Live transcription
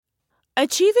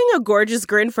Achieving a gorgeous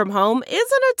grin from home isn't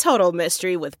a total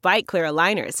mystery with Bite Clear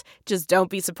aligners. Just don't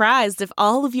be surprised if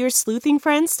all of your sleuthing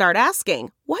friends start asking,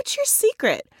 "What's your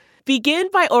secret?" Begin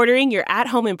by ordering your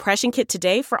at-home impression kit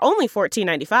today for only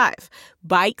 $14.95.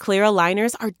 Bite Clear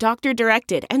aligners are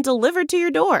doctor-directed and delivered to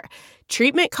your door.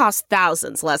 Treatment costs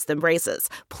thousands less than braces.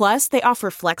 Plus, they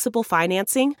offer flexible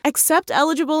financing, accept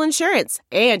eligible insurance,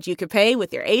 and you can pay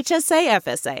with your HSA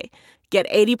FSA. Get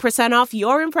 80% off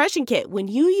your impression kit when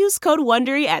you use code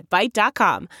WONDERY at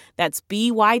Byte.com. That's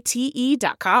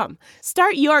BYTE.com.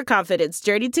 Start your confidence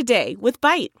journey today with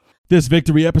Byte. This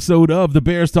victory episode of the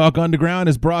Bears Talk Underground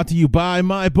is brought to you by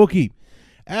MyBookie.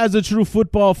 As a true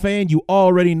football fan, you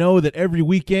already know that every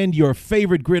weekend your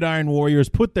favorite gridiron warriors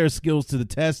put their skills to the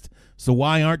test, so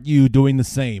why aren't you doing the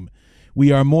same?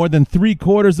 We are more than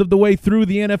 3/4 of the way through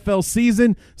the NFL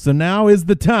season, so now is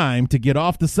the time to get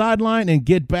off the sideline and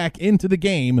get back into the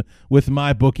game with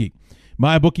MyBookie.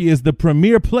 MyBookie is the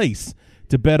premier place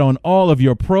to bet on all of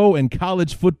your pro and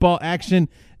college football action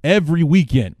every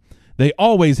weekend. They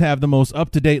always have the most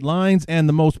up-to-date lines and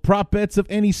the most prop bets of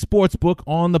any sports book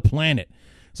on the planet.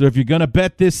 So if you're going to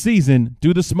bet this season,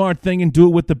 do the smart thing and do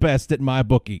it with the best at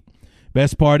MyBookie.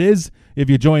 Best part is, if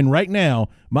you join right now,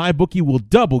 MyBookie will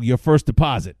double your first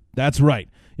deposit. That's right.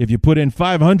 If you put in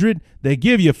 $500, they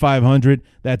give you $500.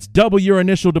 That's double your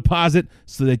initial deposit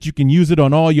so that you can use it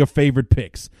on all your favorite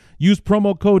picks. Use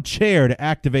promo code CHAIR to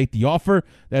activate the offer.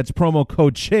 That's promo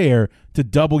code CHAIR to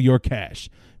double your cash.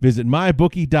 Visit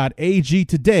mybookie.ag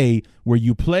today, where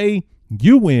you play,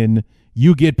 you win,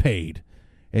 you get paid.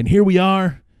 And here we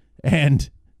are, and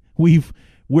we're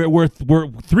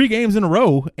 3 games in a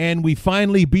row, and we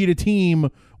finally beat a team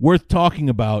worth talking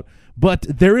about. But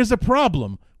there is a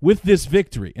problem with this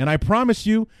victory, and I promise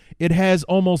you it has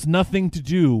almost nothing to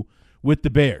do with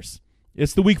the Bears.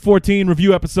 It's the Week 14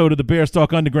 review episode of the Bears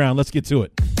Talk Underground. Let's get to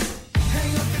it.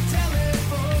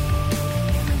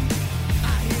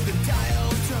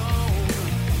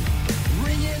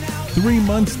 3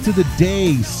 months to the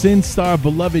day since our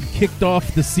beloved kicked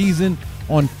off the season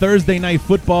on Thursday Night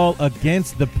Football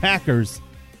against the Packers.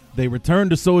 They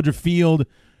returned to Soldier Field,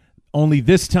 only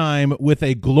this time with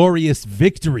a glorious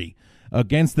victory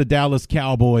against the Dallas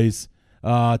Cowboys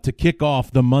to kick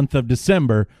off the month of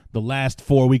December, the last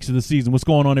 4 weeks of the season. What's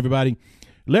going on, everybody?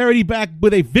 Larry back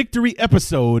with a victory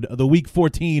episode of the Week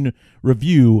 14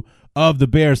 review of the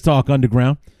Bears Talk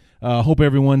Underground. Hope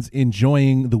everyone's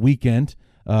enjoying the weekend.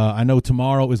 I know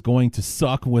tomorrow is going to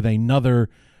suck with another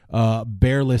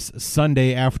bearless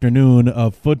Sunday afternoon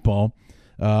of football.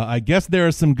 I guess there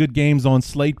are some good games on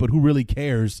slate, but who really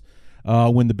cares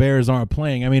when the Bears aren't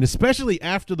playing? I mean, especially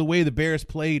after the way the Bears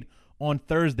played on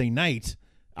Thursday night.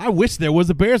 I wish there was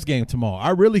a Bears game tomorrow.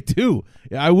 I really do.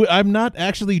 I'm not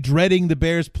actually dreading the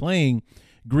Bears playing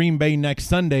Green Bay next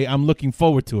Sunday. I'm looking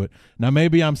forward to it. Now,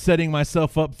 maybe I'm setting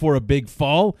myself up for a big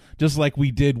fall, just like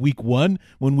we did week 1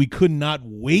 when we could not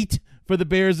wait for the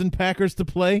Bears and Packers to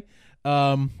play.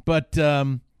 But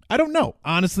I don't know.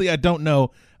 Honestly, I don't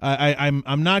know.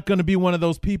 I'm not going to be one of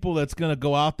those people that's going to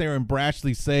go out there and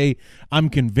brashly say, I'm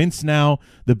convinced now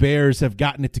the Bears have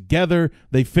gotten it together.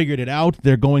 They figured it out.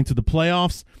 They're going to the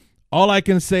playoffs. All I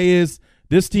can say is,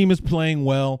 this team is playing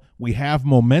well. We have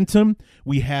momentum.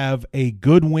 We have a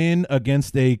good win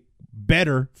against a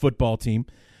better football team,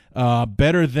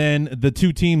 better than the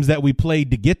 2 teams that we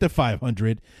played to get to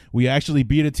 500. We actually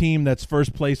beat a team that's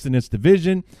first place in its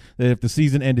division, that if the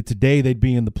season ended today, they'd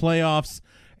be in the playoffs,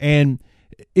 and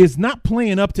is not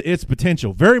playing up to its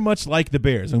potential, very much like the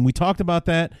Bears. And we talked about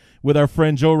that with our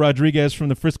friend Joe Rodriguez from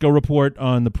the Frisco Report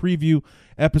on the preview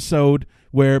episode,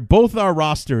 where both our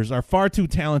rosters are far too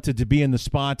talented to be in the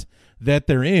spot that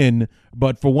they're in,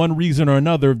 but for one reason or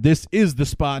another, this is the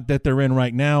spot that they're in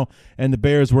right now, and the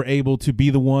Bears were able to be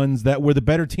the ones that were the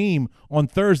better team on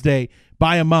Thursday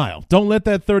by a mile. Don't let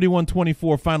that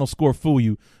 31-24 final score fool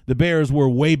you. The Bears were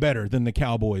way better than the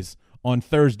Cowboys on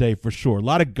Thursday for sure. A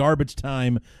lot of garbage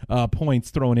time points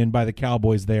thrown in by the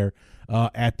Cowboys there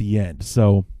at the end.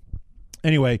 So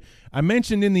anyway, I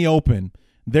mentioned in the open,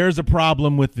 there's a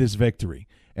problem with this victory.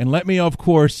 And let me, of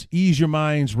course, ease your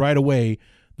minds right away.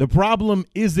 The problem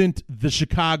isn't the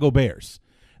Chicago Bears.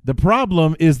 The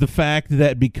problem is the fact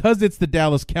that because it's the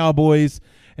Dallas Cowboys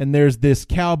and there's this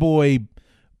cowboy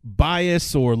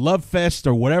bias or love fest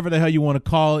or whatever the hell you want to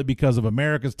call it because of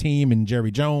America's team and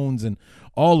Jerry Jones and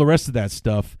all the rest of that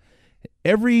stuff,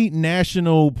 every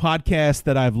national podcast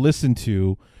that I've listened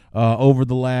to over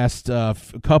the last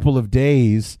couple of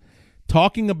days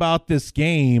talking about this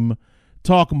game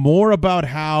talk more about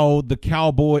how the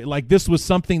Cowboy, like this was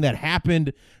something that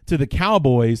happened to the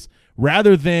Cowboys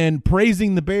rather than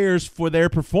praising the Bears for their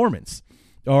performance.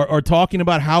 or talking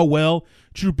about how well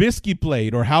Trubisky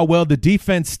played or how well the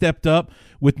defense stepped up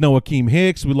with no Akeem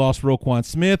Hicks. We lost Roquan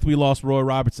Smith. We lost Roy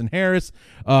Robertson-Harris.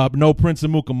 No Prince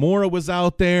Amukamara was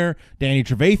out there. Danny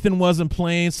Trevathan wasn't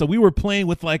playing. So we were playing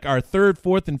with like our third,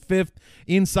 fourth, and fifth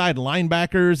inside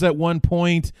linebackers at one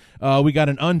point. We got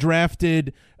an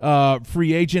undrafted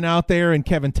free agent out there and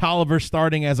Kevin Tolliver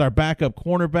starting as our backup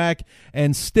cornerback.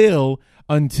 And still,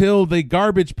 until the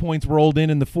garbage points rolled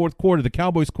in the fourth quarter, the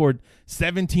Cowboys scored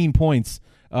 17 points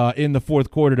in the fourth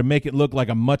quarter to make it look like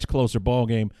a much closer ball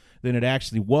game than it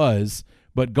actually was.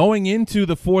 But going into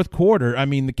the fourth quarter, I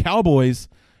mean, the Cowboys,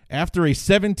 after a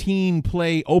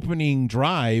 17-play opening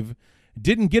drive,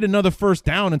 didn't get another first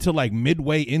down until like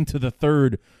midway into the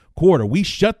third quarter. We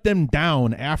shut them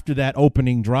down after that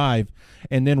opening drive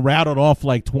and then rattled off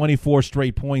like 24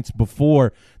 straight points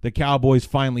before the Cowboys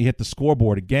finally hit the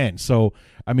scoreboard again. So,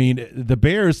 I mean, the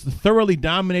Bears thoroughly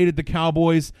dominated the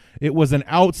Cowboys. It was an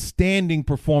outstanding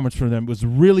performance for them. It was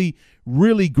really,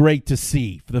 really great to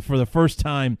see for the first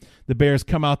time the Bears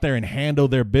come out there and handle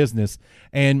their business.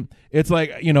 And it's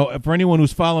like, you know, for anyone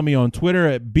who's following me on Twitter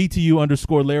at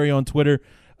BTU_Larry on Twitter,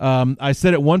 I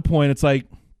said at one point, it's like,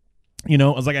 you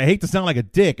know, I was like, I hate to sound like a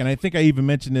dick, and I think I even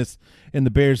mentioned this in the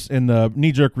Bears in the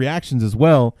knee-jerk reactions as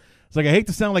well. It's like, I hate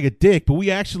to sound like a dick, but we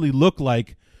actually look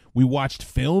like we watched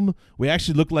film. We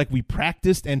actually looked like we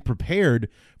practiced and prepared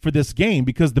for this game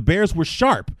because the Bears were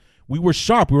sharp. We were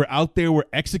sharp. We were out there. We're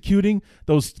executing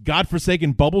those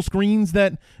godforsaken bubble screens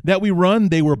that we run.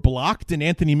 They were blocked, and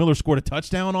Anthony Miller scored a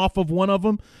touchdown off of one of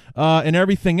them, and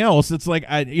everything else. It's like,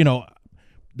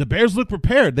 the Bears looked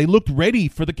prepared. They looked ready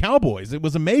for the Cowboys. It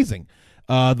was amazing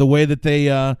the way that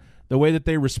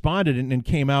they responded and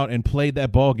came out and played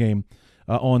that ball game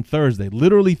on Thursday.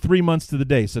 Literally 3 months to the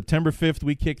day. September 5th,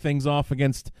 we kicked things off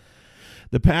against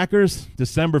the Packers.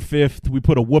 December 5th, we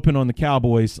put a whooping on the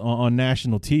Cowboys on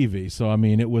national TV. So I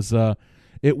mean, it was a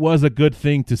good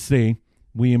thing to see.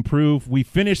 We improved. We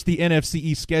finished the NFC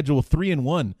East schedule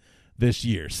 3-1 this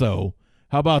year. So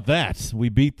how about that? We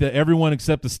beat everyone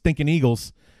except the stinking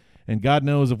Eagles. And God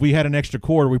knows if we had an extra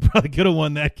quarter, we probably could have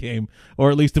won that game.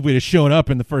 Or at least if we'd have shown up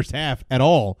in the first half at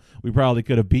all, we probably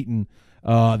could have beaten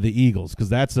the Eagles. Because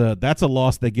that's a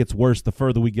loss that gets worse the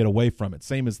further we get away from it.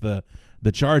 Same as the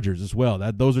Chargers as well.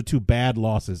 Those are two bad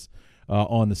losses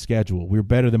on the schedule. We're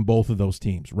better than both of those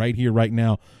teams. Right here, right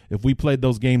now, if we played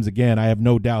those games again, I have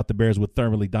no doubt the Bears would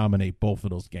thoroughly dominate both of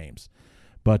those games.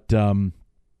 But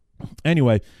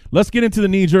anyway, let's get into the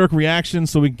knee-jerk reaction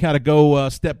so we can kind of go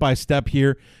step by step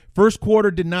here. First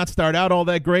quarter did not start out all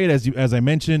that great, as I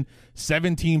mentioned.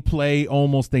 17-play,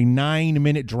 almost a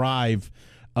 9-minute drive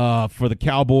for the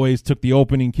Cowboys. Took the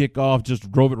opening kickoff,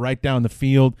 just drove it right down the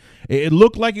field. It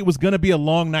looked like it was going to be a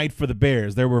long night for the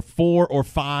Bears. There were 4 or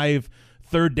 5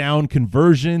 third down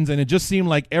conversions, and it just seemed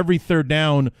like every third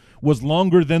down was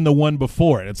longer than the one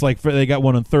before it. It's like they got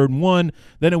one on 3rd and 1,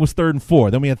 then it was 3rd and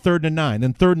 4, then we had 3rd and 9,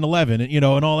 then 3rd and 11, and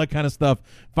all that kind of stuff.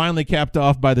 Finally capped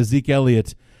off by the Zeke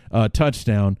Elliott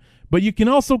touchdown. But you can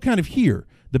also kind of hear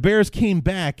the Bears came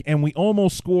back and we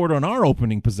almost scored on our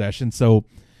opening possession. So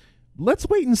let's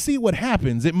wait and see what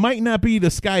happens. It might not be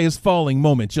the sky is falling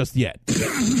moment just yet.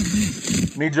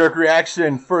 Knee-jerk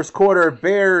reaction, first quarter,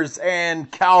 Bears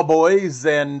and Cowboys.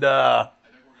 And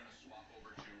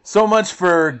so much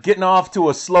for getting off to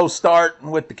a slow start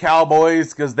with the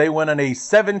Cowboys because they went on a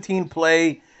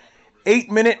 17-play,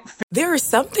 8-minute. There are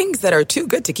some things that are too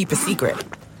good to keep a secret.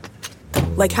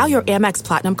 Like how your Amex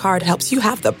Platinum card helps you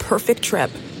have the perfect trip.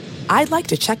 I'd like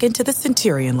to check into the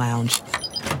Centurion Lounge.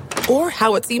 Or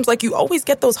how it seems like you always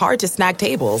get those hard-to-snag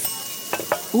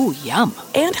tables. Ooh, yum.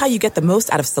 And how you get the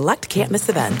most out of select can't-miss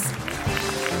events.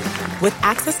 With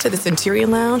access to the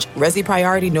Centurion Lounge, Resi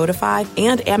Priority Notified,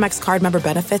 and Amex card member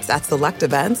benefits at select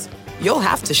events, you'll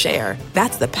have to share.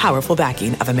 That's the powerful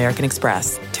backing of American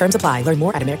Express. Terms apply. Learn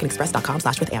more at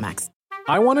americanexpress.com/withAmex.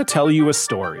 I want to tell you a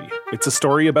story. It's a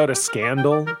story about a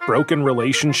scandal, broken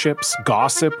relationships,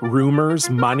 gossip, rumors,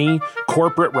 money,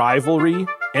 corporate rivalry,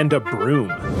 and a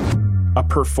broom. A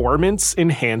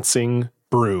performance-enhancing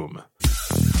broom.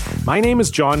 My name is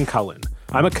John Cullen.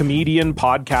 I'm a comedian,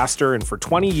 podcaster, and for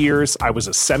 20 years, I was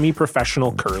a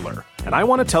semi-professional curler. And I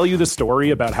want to tell you the story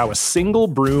about how a single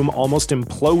broom almost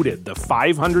imploded the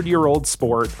 500-year-old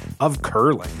sport of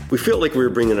curling. We felt like we were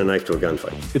bringing a knife to a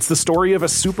gunfight. It's the story of a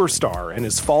superstar and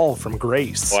his fall from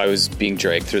grace. I was being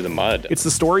dragged through the mud. It's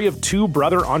the story of two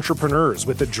brother entrepreneurs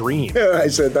with a dream. I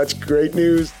said, that's great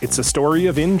news. It's a story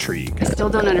of intrigue. I still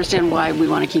don't understand why we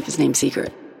want to keep his name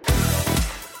secret.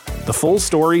 The full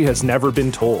story has never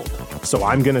been told, so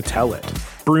I'm going to tell it.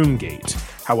 Broomgate,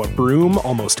 how a broom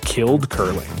almost killed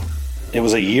curling. It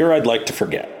was a year I'd like to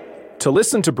forget. To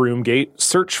listen to Broomgate,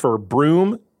 search for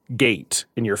Broomgate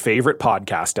in your favorite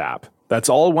podcast app. That's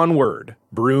all one word,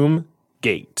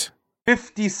 Broomgate.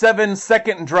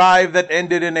 57-second drive that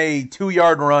ended in a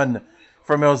 2-yard run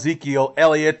from Ezekiel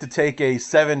Elliott to take a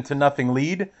 7-0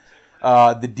 lead.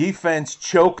 The defense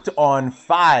choked on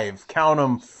 5, count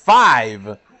them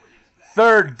 5,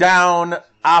 third down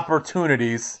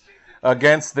opportunities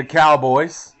against the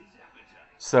Cowboys.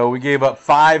 So we gave up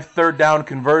 5 third down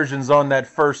conversions on that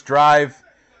first drive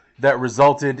that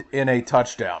resulted in a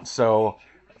touchdown. So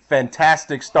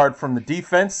fantastic start from the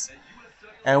defense.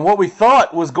 And what we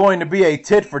thought was going to be a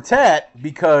tit for tat,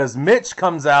 because Mitch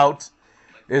comes out,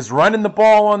 is running the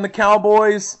ball on the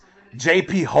Cowboys.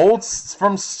 J.P. Holtz,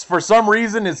 for some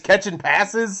reason, is catching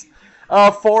passes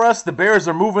for us. The Bears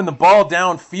are moving the ball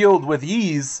downfield with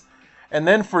ease. And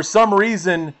then for some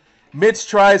reason, Mitch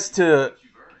tries to,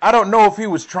 I don't know if he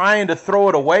was trying to throw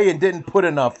it away and didn't put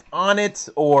enough on it,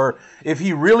 or if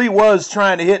he really was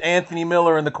trying to hit Anthony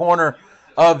Miller in the corner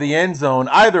of the end zone.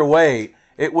 Either way,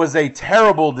 it was a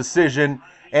terrible decision,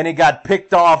 and it got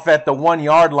picked off at the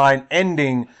 1-yard line,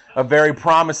 ending a very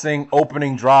promising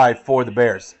opening drive for the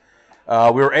Bears.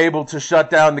 We were able to shut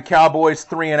down the Cowboys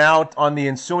 3-and-out on the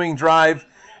ensuing drive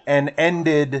and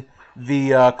ended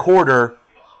the quarter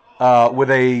with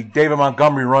a David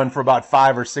Montgomery run for about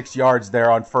 5 or 6 yards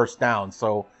there on first down.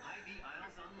 So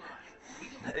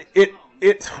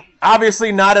it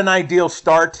obviously not an ideal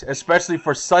start, especially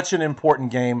for such an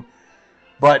important game.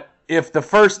 But if the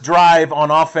first drive on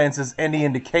offense is any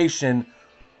indication,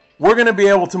 we're going to be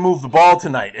able to move the ball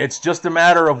tonight. It's just a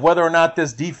matter of whether or not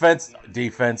this defense,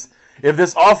 if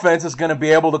this offense is going to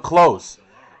be able to close.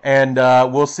 And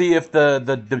we'll see if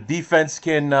the defense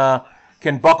can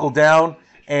buckle down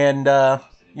and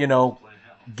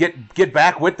get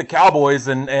back with the Cowboys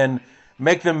and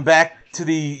make them back to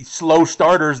the slow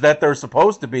starters that they're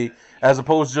supposed to be, as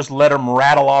opposed to just let them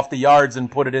rattle off the yards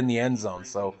and put it in the end zone.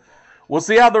 So we'll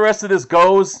see how the rest of this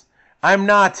goes. I'm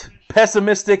not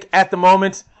pessimistic at the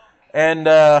moment, and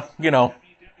I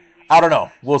don't know.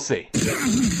 We'll see.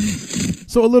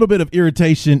 So a little bit of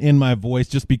irritation in my voice,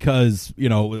 just because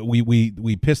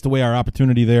we pissed away our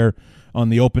opportunity there on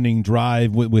the opening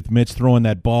drive with Mitch throwing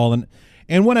that ball,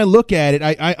 and when I look at it,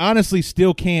 I honestly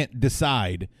still can't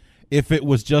decide if it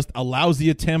was just a lousy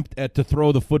attempt to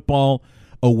throw the football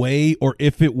away, or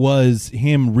if it was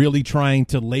him really trying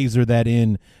to laser that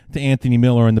in to Anthony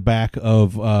Miller in the back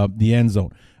of the end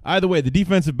zone. Either way, the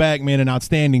defensive back made an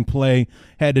outstanding play,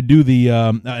 had to do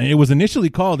it was initially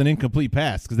called an incomplete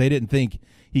pass because they didn't think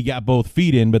he got both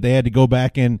feet in, but they had to go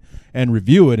back and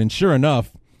review it, and sure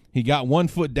enough, he got one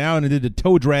foot down and did a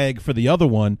toe drag for the other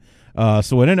one.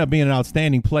 So it ended up being an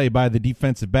outstanding play by the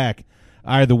defensive back.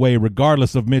 Either way,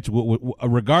 regardless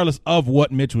of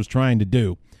what Mitch was trying to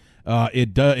do,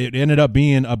 it ended up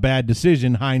being a bad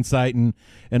decision, hindsight and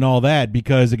all that,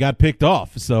 because it got picked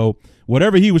off. So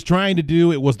whatever he was trying to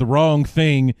do, it was the wrong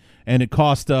thing, and it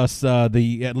cost us at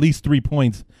least 3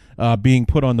 points being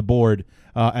put on the board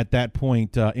at that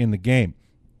point in the game.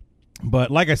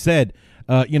 But like I said,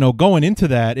 going into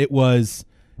that, it was,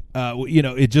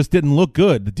 it just didn't look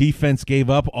good. The defense gave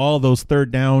up all those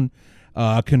third down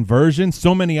conversions,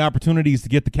 so many opportunities to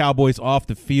get the Cowboys off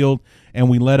the field, and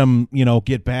we let them,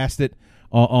 get past it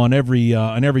on every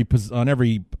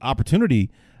opportunity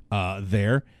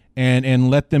there, and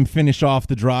let them finish off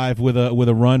the drive with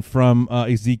a run from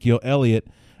Ezekiel Elliott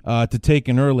to take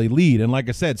an early lead. And like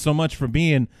I said, so much for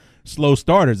being slow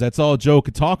starters. That's all Joe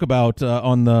could talk about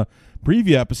on the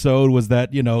preview episode, was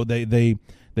that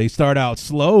they start out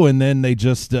slow and then they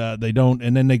just they don't,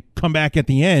 and then they come back at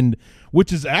the end,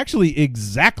 which is actually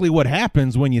exactly what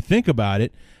happens when you think about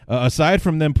it. Aside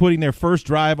from them putting their first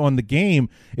drive on the game,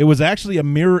 it was actually a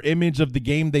mirror image of the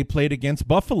game they played against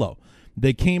Buffalo.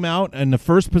 They came out in the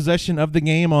first possession of the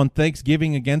game on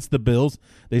Thanksgiving against the Bills.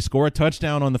 They score a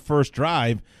touchdown on the first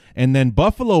drive, and then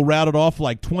Buffalo rattled off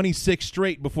like 26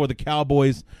 straight before the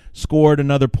Cowboys scored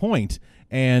another point.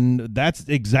 And that's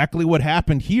exactly what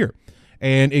happened here.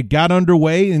 And it got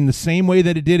underway in the same way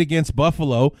that it did against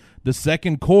Buffalo. The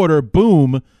second quarter,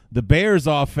 boom, the Bears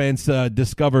offense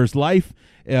discovers life,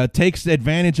 takes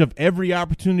advantage of every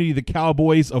opportunity the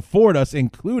Cowboys afford us,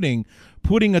 including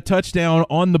putting a touchdown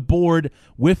on the board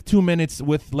with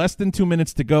less than 2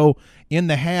 minutes to go in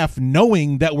the half,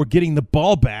 knowing that we're getting the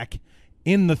ball back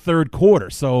in the third quarter.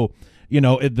 So, you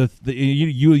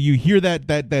hear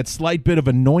that slight bit of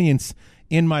annoyance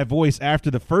in my voice after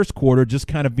the first quarter, just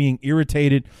kind of being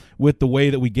irritated with the way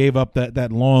that we gave up that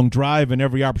long drive, and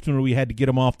every opportunity we had to get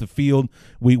them off the field,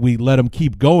 we let them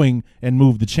keep going and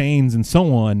move the chains and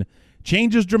so on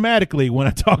changes dramatically when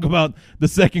I talk about the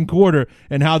second quarter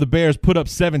and how the Bears put up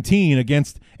 17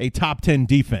 against a top 10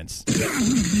 defense.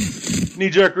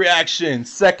 Knee-jerk reaction,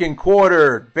 second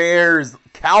quarter, Bears,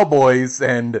 Cowboys,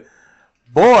 and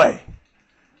boy,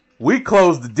 we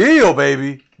closed the deal,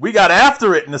 baby. We got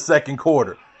after it in the second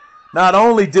quarter. Not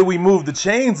only did we move the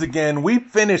chains again, we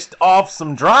finished off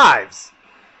some drives.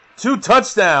 2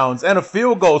 touchdowns and a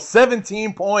field goal,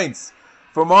 17 points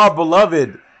from our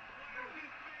beloved.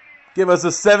 Give us a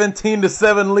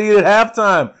 17-7 lead at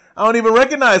halftime. I don't even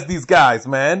recognize these guys,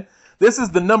 man. This is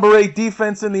the number 8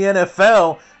 defense in the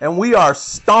NFL, and we are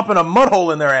stomping a mud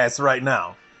hole in their ass right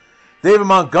now. David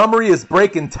Montgomery is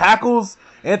breaking tackles.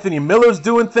 Anthony Miller's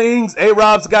doing things.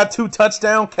 A-Rob's got 2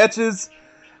 touchdown catches.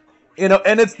 You know,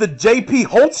 and it's the J.P.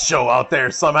 Holtz show out there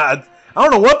somehow. I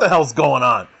don't know what the hell's going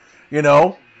on, you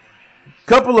know.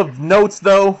 Couple of notes,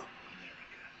 though.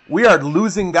 We are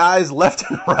losing guys left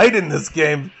and right in this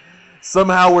game.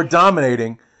 Somehow we're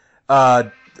dominating.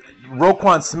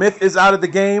 Roquan Smith is out of the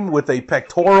game with a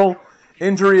pectoral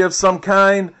injury of some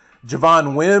kind.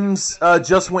 Javon Wims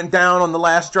just went down on the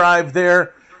last drive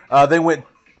there. They went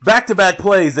back-to-back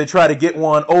plays. They try to get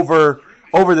one over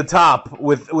the top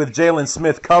with Jalen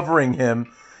Smith covering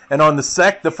him. And on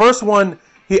the first one,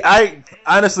 I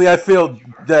feel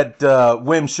that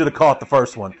Wims should have caught the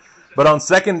first one. But on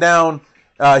second down,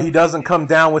 he doesn't come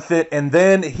down with it. And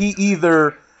then he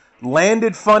either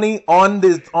landed funny on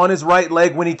his right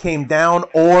leg when he came down,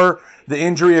 or the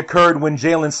injury occurred when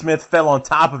Jalen Smith fell on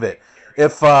top of it.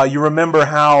 If you remember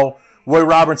how Roy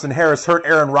Robertson Harris hurt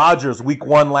Aaron Rodgers week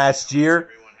 1 last year,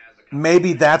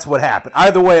 maybe that's what happened.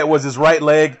 Either way, it was his right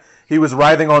leg. He was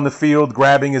writhing on the field,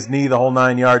 grabbing his knee the whole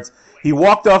 9 yards. He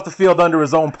walked off the field under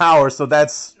his own power, so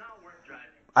that's,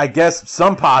 I guess,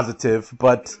 some positive.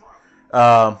 But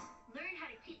the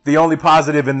only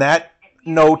positive in that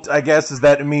note, I guess, is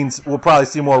that it means we'll probably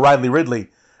see more Riley Ridley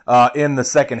in the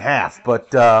second half.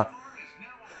 But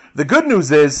the good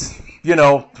news is, you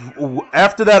know,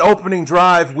 after that opening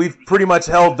drive, we've pretty much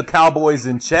held the Cowboys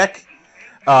in check,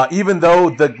 even though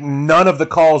none of the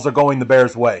calls are going the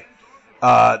Bears' way.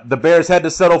 The Bears had to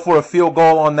settle for a field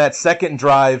goal on that second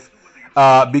drive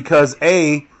because,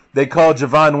 A, they called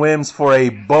Javon Wims for a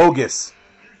bogus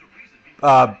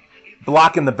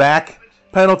block in the back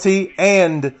penalty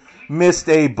and missed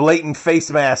a blatant face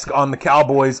mask on the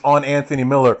Cowboys on Anthony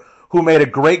Miller, who made a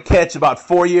great catch about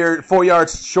 4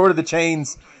 yards short of the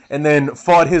chains and then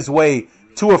fought his way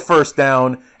to a first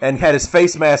down and had his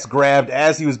face mask grabbed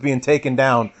as he was being taken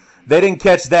down. They didn't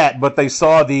catch that, but they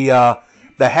saw the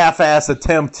half-ass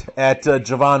attempt at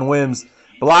Javon Wims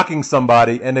blocking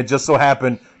somebody, and it just so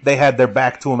happened they had their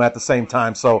back to him at the same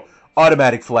time. So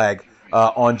automatic flag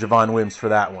on Javon Wims for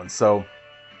that one. So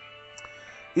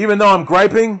even though I'm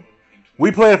griping, we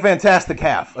played a fantastic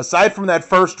half. Aside from that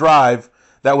first drive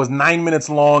that was 9 minutes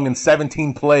long and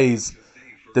 17 plays,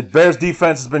 the Bears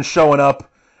defense has been showing up.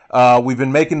 We've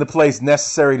been making the plays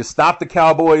necessary to stop the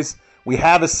Cowboys. We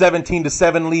have a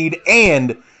 17-7 lead,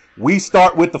 and we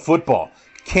start with the football.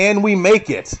 Can we make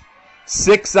it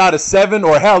 6 out of 7,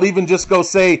 or hell, even just go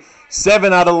say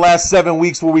 7 out of the last 7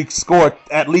 weeks where we score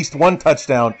at least 1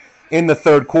 touchdown in the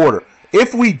third quarter?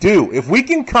 If we do, if we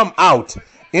can come out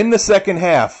in the second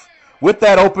half with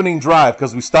that opening drive,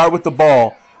 because we start with the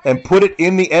ball, and put it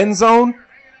in the end zone,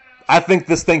 I think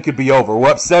this thing could be over. We're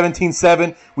up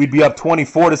 17-7. We'd be up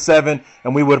 24-7,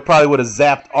 and we probably would have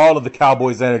zapped all of the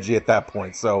Cowboys' energy at that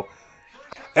point. So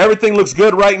everything looks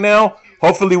good right now.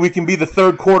 Hopefully we can be the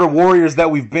third quarter Warriors that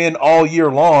we've been all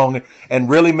year long and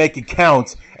really make it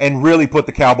count and really put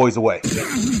the Cowboys away.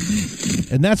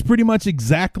 And that's pretty much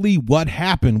exactly what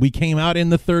happened. We came out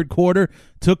in the third quarter,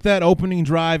 took that opening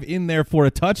drive in there for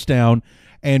a touchdown,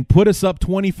 and put us up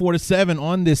 24-7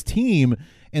 on this team.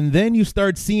 And then you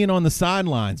start seeing on the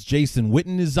sidelines, Jason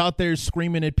Witten is out there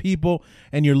screaming at people,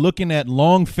 and you're looking at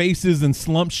long faces and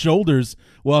slumped shoulders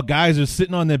while guys are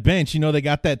sitting on the bench. You know, they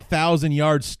got that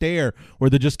 1,000-yard stare where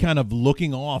they're just kind of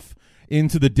looking off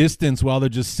into the distance while they're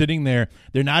just sitting there.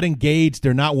 They're not engaged.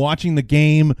 They're not watching the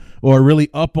game or really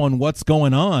up on what's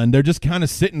going on. They're just kind of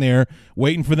sitting there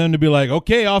waiting for them to be like,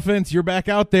 okay, offense, you're back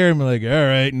out there. And we're like, all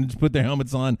right, and just put their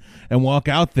helmets on and walk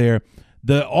out there.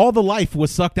 All the life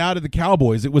was sucked out of the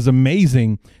Cowboys. It was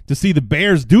amazing to see the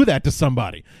Bears do that to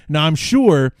somebody. Now, I'm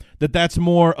sure that that's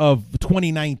more of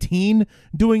 2019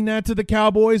 doing that to the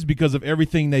Cowboys because of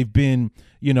everything they've been,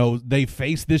 they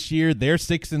faced this year. They're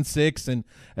 6-6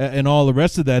 and all the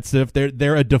rest of that stuff.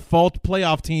 They're a default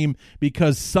playoff team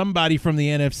because somebody from the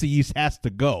NFC East has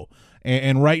to go.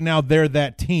 And right now they're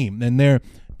that team, and they're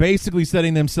basically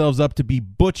setting themselves up to be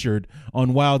butchered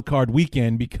on Wild Card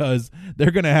Weekend because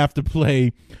they're going to have to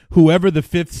play whoever the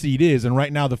 5th seed is. And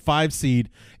right now the 5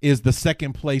 seed is the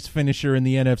second place finisher in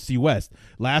the NFC West.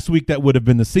 Last week that would have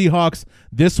been the Seahawks.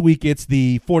 This week it's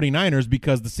the 49ers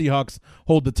because the Seahawks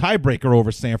hold the tiebreaker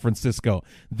over San Francisco.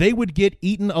 They would get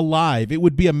eaten alive. It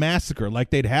would be a massacre. Like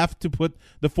they'd have to put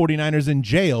the 49ers in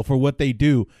jail for what they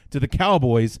do to the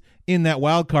Cowboys in that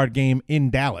wild card game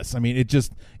in Dallas. I mean,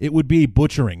 it would be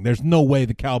butchering. There's no way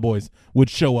the Cowboys would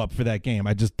show up for that game.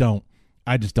 I just don't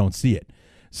see it.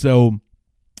 So,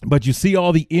 but you see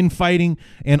all the infighting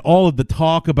and all of the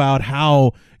talk about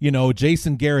how,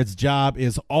 Jason Garrett's job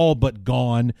is all but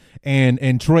gone,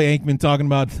 and Troy Aikman talking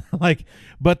about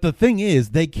but the thing is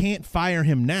they can't fire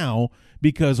him now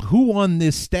because who on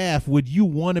this staff would you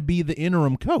want to be the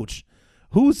interim coach?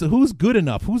 Who's good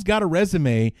enough? Who's got a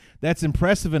resume that's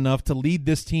impressive enough to lead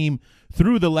this team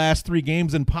through the last 3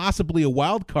 games and possibly a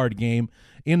wild card game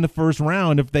in the first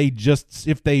round if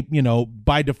they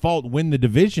by default win the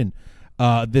division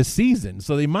this season?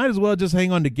 So they might as well just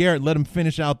hang on to Garrett, let him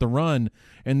finish out the run,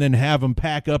 and then have him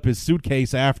pack up his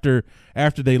suitcase after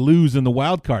they lose in the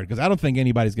wild card, because I don't think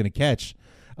anybody's going to catch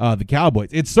the Cowboys.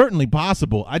 It's certainly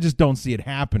possible. I just don't see it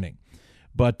happening.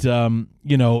 But,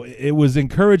 it was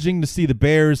encouraging to see the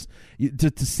Bears,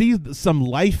 to see some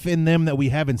life in them that we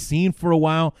haven't seen for a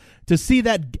while, to see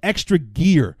that extra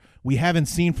gear we haven't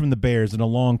seen from the Bears in a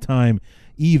long time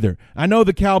either. I know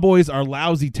the Cowboys are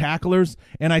lousy tacklers,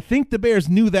 and I think the Bears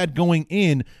knew that going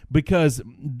in because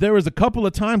there was a couple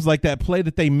of times like that play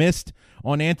that they missed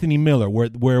on Anthony Miller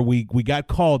where we got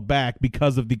called back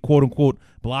because of the quote-unquote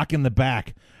block in the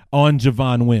back on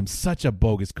Javon Wims. Such a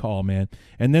bogus call, man.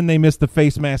 And then they missed the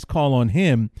face mask call on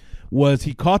him.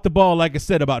 He caught the ball, like I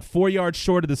said, about 4 yards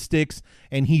short of the sticks,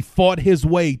 and he fought his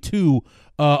way to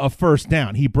a first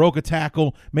down. He broke a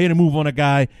tackle, made a move on a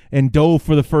guy, and dove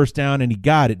for the first down, and he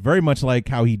got it. Very much like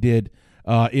how he did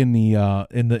to end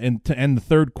the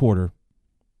third quarter.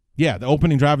 Yeah, the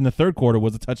opening drive in the third quarter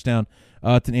was a touchdown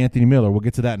to Anthony Miller. We'll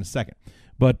get to that in a second.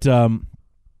 But there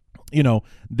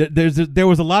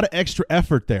was a lot of extra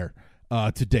effort there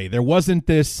today. There wasn't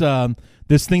this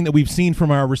thing that we've seen from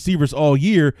our receivers all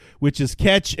year, which is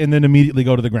catch and then immediately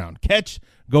go to the ground. Catch,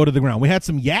 go to the ground. We had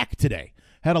some yak today.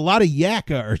 Had a lot of yak,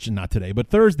 not today, but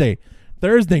Thursday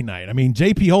night. I mean,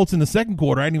 J.P. Holtz in the second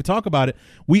quarter, I didn't even talk about it.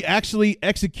 We actually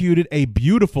executed a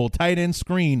beautiful tight end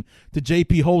screen to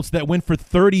J.P. Holtz that went for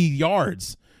 30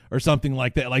 yards or something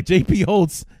like that. Like J.P.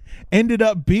 Holtz ended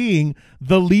up being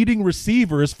the leading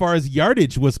receiver as far as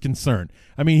yardage was concerned.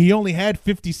 I mean, he only had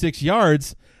 56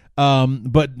 yards,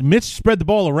 but Mitch spread the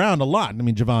ball around a lot. I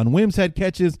mean, Javon Wims had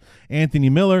catches, Anthony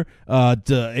Miller,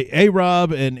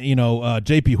 A-Rob, and,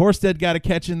 J.P. Horsted got a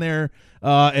catch in there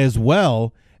as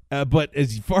well. But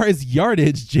as far as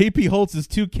yardage, J.P. Holtz's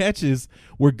 2 catches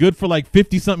were good for like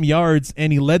 50-something yards,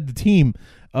 and he led the team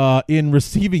in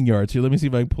receiving yards. Here, let me see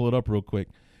if I can pull it up real quick.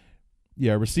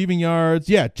 Yeah, receiving yards.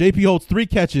 Yeah, J.P. Holtz, 3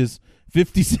 catches,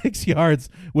 56 yards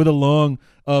with a long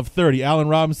of 30. Allen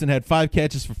Robinson had 5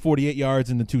 catches for 48 yards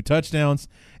and the 2 touchdowns.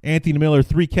 Anthony Miller,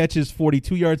 3 catches,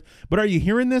 42 yards. But are you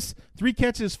hearing this? 3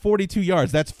 catches, 42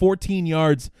 yards. That's 14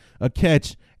 yards a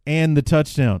catch and the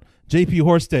touchdown. J.P.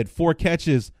 Horsted, 4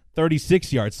 catches,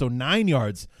 36 yards. So 9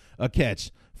 yards a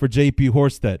catch for J.P.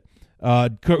 Horsted.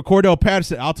 Cordell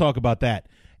Patterson, I'll talk about that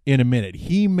in a minute.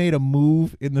 He made a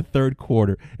move in the third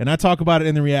quarter, and I talk about it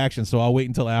in the reaction, so I'll wait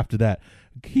until after that.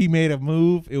 He made a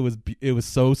move. It was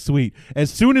so sweet.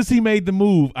 As soon as he made the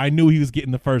move, I knew he was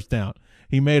getting the first down.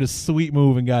 He made a sweet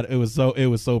move and got it. It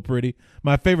was so pretty.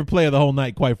 My favorite play of the whole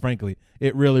night, quite frankly.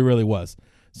 It really, really was.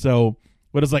 So,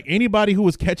 but it's like anybody who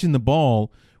was catching the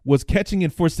ball was catching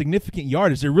it for significant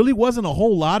yardage. There really wasn't a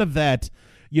whole lot of that,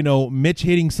 Mitch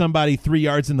hitting somebody 3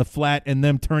 yards in the flat and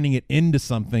them turning it into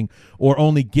something or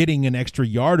only getting an extra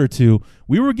yard or two.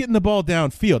 We were getting the ball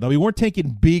downfield. Now, we weren't taking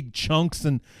big chunks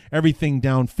and everything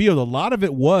downfield. A lot of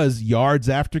it was yards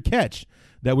after catch,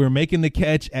 that we were making the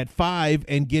catch at 5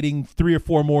 and getting 3 or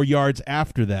 4 more yards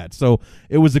after that. So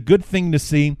it was a good thing to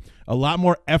see. A lot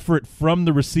more effort from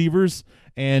the receivers,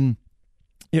 and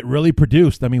it really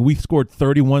produced. I mean, we scored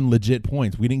 31 legit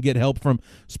points. We didn't get help from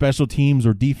special teams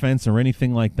or defense or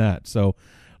anything like that. So,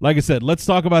 like I said, let's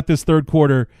talk about this third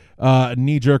quarter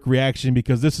knee-jerk reaction,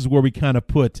 because this is where we kind of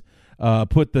put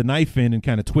the knife in and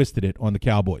kind of twisted it on the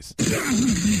Cowboys.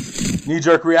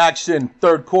 Knee-jerk reaction,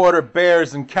 third quarter,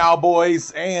 Bears and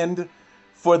Cowboys. And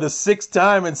for the 6th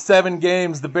time in 7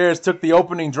 games, the Bears took the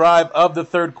opening drive of the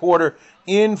third quarter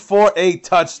in for a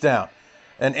touchdown.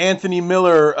 And Anthony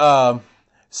Miller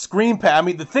screen pass. I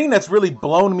mean, the thing that's really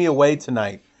blown me away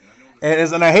tonight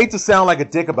And I hate to sound like a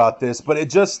dick about this, but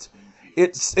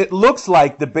it looks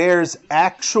like the Bears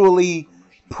actually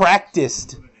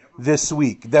practiced this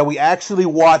week, that we actually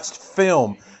watched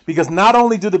film, because not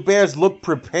only do the Bears look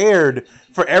prepared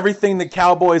for everything the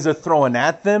Cowboys are throwing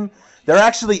at them, they're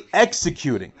actually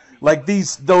executing. Like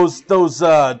those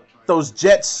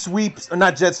jet sweeps, or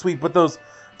not jet sweep, but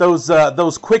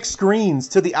those quick screens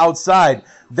to the outside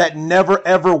that never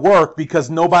ever work because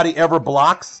nobody ever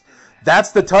blocks.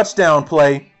 That's the touchdown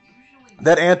play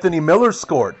that Anthony Miller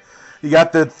scored. You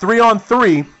got the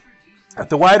 3-on-3 at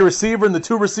the wide receiver and the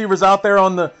two receivers out there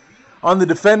on the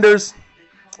defenders.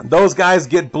 Those guys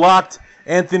get blocked.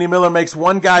 Anthony Miller makes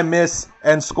one guy miss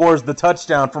and scores the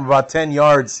touchdown from about 10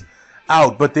 yards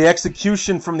out. But the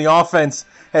execution from the offense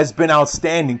has been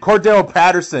outstanding. Cordell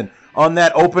Patterson on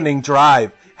that opening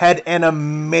drive had an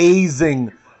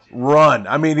amazing run.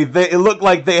 I mean, it looked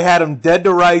like they had him dead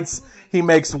to rights. He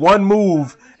makes one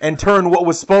move and turned what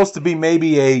was supposed to be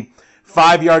maybe a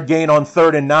 5-yard gain on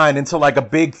 3rd and 9 into like a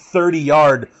big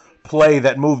 30-yard play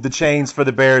that moved the chains for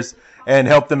the Bears and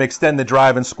helped them extend the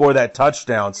drive and score that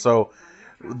touchdown. So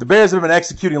the Bears have been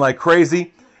executing like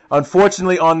crazy.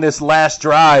 Unfortunately, on this last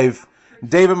drive,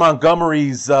 David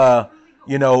Montgomery's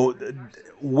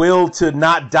will to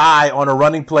not die on a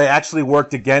running play actually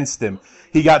worked against him.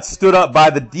 He got stood up by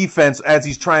the defense as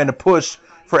he's trying to push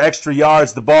for extra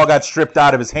yards. The ball got stripped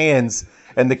out of his hands,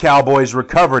 and the Cowboys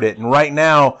recovered it. And right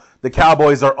now, the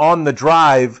Cowboys are on the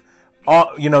drive,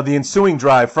 the ensuing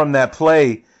drive from that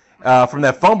play, from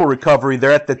that fumble recovery.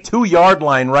 They're at the 2-yard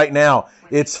line right now.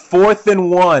 It's 4th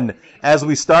and 1 as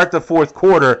we start the fourth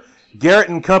quarter. Garrett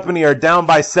and company are down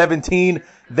by 17.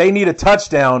 They need a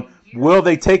touchdown. Will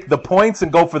they take the points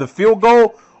and go for the field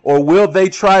goal, or will they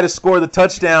try to score the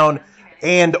touchdown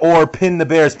and or pin the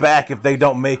Bears back if they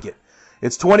don't make it?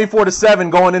 It's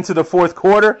 24-7 going into the fourth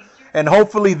quarter, and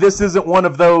hopefully this isn't one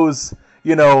of those,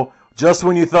 just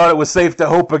when you thought it was safe to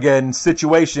hope again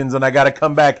situations, and I got to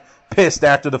come back pissed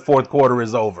after the fourth quarter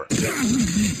is over.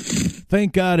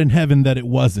 Thank God in heaven that it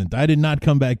wasn't. I did not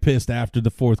come back pissed after the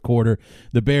fourth quarter.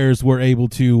 The Bears were able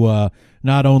to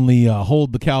not only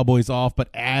hold the Cowboys off, but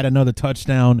add another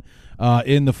touchdown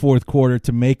in the fourth quarter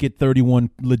to make it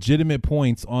 31 legitimate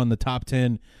points on the top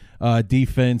 10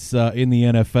 defense in the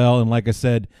NFL. And like I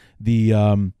said,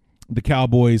 the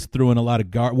Cowboys threw in a lot of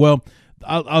guard. Well,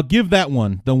 I'll give that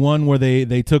one, the one where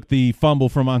they took the fumble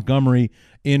from Montgomery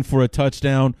in for a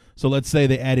touchdown. So let's say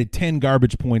they added 10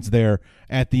 garbage points there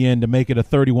at the end to make it a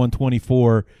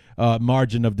 31-24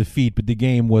 margin of defeat. But the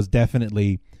game was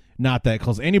definitely not that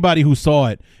close. Anybody who saw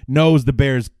it knows the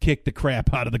Bears kicked the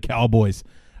crap out of the Cowboys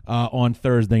on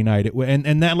Thursday night.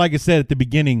 And that, like I said at the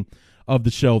beginning of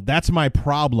the show, that's my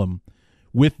problem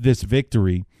with this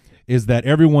victory, is that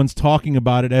everyone's talking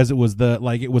about it as it was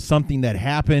it was something that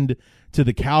happened to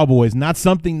the Cowboys, not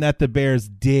something that the Bears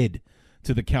did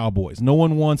to the Cowboys. No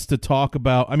one wants to talk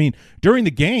about, during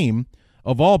the game,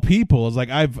 of all people, it's like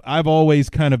I've always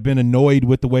kind of been annoyed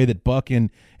with the way that Buck and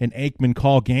Aikman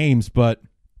call games, but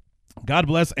God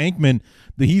bless Aikman,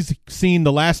 he's seen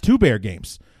the last two Bear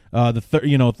games.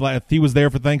 He was there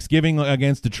for Thanksgiving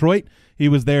against Detroit. He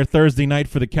was there Thursday night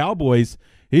for the Cowboys.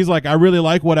 He's like, I really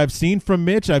like what I've seen from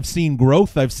Mitch. I've seen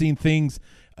growth. I've seen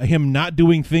him not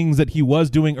doing things that he was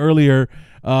doing earlier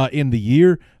in the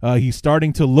year. He's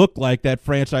starting to look like that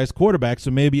franchise quarterback,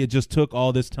 so maybe it just took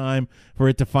all this time for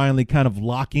it to finally kind of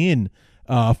lock in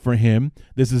for him.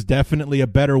 This is definitely a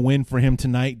better win for him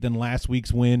tonight than last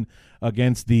week's win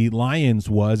against the Lions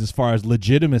was, as far as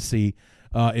legitimacy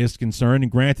is concerned.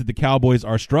 And granted, the Cowboys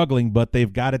are struggling, but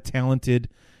they've got a talented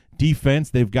defense.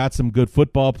 They've got some good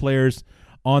football players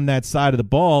on that side of the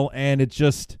ball, and it's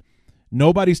just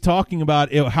nobody's talking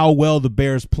about how well the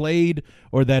Bears played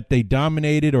or that they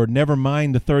dominated, or never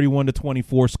mind the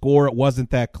 31-24 score. It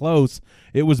wasn't that close.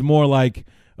 It was more like,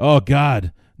 oh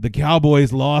God, the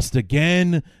Cowboys lost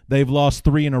again. They've lost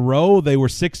 3 in a row. They were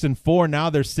 6-4.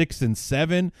 Now they're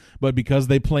 6-7. But because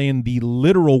they play in the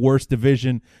literal worst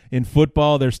division in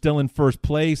football, they're still in first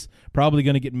place. Probably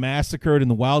going to get massacred in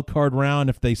the wild card round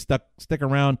if they stick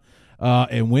around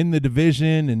and win the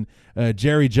division. And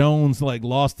Jerry Jones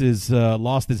lost his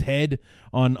head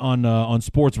on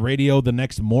sports radio the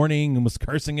next morning and was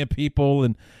cursing at people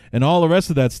and all the rest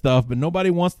of that stuff. But nobody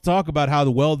wants to talk about how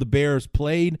well the Bears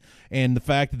played and the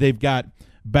fact that they've got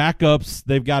backups.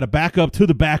 They've got a backup to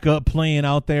the backup playing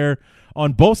out there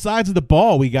on both sides of the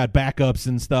ball. We got backups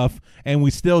and stuff, and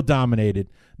we still dominated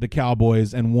the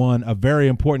Cowboys and won a very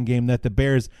important game that the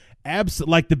Bears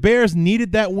the Bears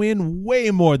needed that win way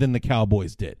more than the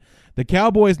Cowboys did. The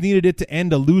Cowboys needed it to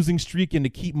end a losing streak and to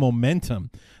keep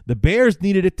momentum. The Bears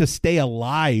needed it to stay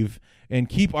alive and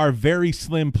keep our very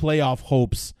slim playoff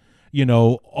hopes,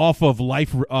 off of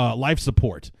life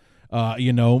support.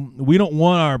 We don't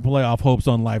want our playoff hopes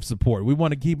on life support. We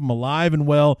want to keep them alive and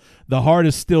well. The heart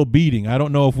is still beating. I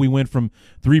don't know if we went from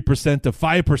 3% to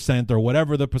 5% or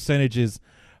whatever the percentages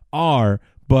are,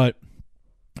 but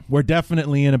we're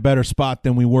definitely in a better spot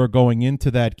than we were going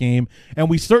into that game. And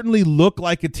we certainly look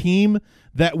like a team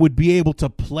that would be able to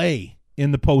play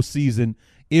in the postseason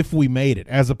if we made it,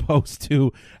 as opposed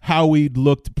to how we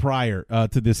looked prior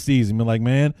to this season. We're like,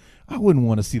 man, I wouldn't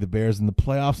want to see the Bears in the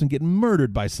playoffs and get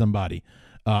murdered by somebody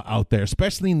out there,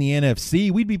 especially in the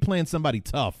NFC. We'd be playing somebody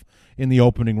tough in the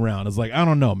opening round. It's like, I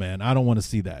don't know, man. I don't want to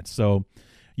see that. So,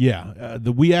 yeah,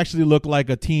 we actually look like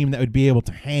a team that would be able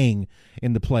to hang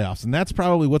in the playoffs. And that's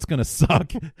probably what's going to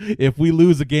suck if we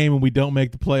lose a game and we don't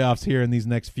make the playoffs here in these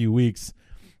next few weeks,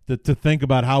 to think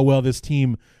about how well this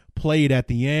team played at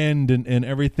the end and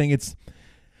everything.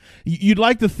 You'd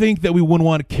like to think that we wouldn't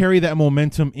want to carry that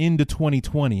momentum into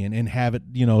 2020 and have it,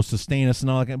 sustain us and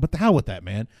all that. But the hell with that,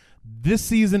 man. This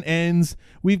season ends.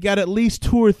 We've got at least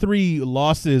 2 or 3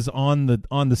 losses on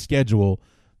the schedule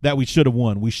that we should have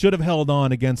won. We should have held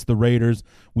on against the Raiders.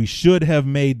 We should have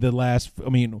made the last.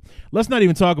 Let's not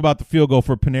even talk about the field goal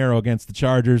for Pinero against the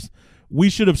Chargers. We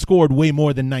should have scored way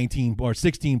more than 19 or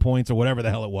 16 points or whatever the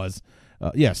hell it was.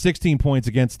 16 points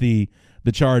against the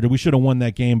Chargers. We should have won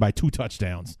that game by 2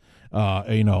 touchdowns.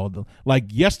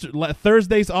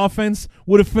 Thursday's offense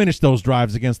would have finished those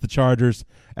drives against the Chargers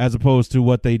as opposed to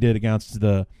what they did against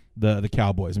the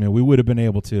Cowboys. We would have been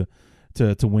able to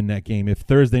win that game if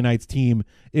Thursday night's team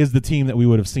is the team that we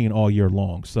would have seen all year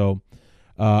long. So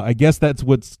I guess that's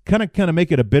what's kind of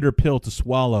make it a bitter pill to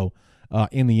swallow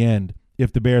in the end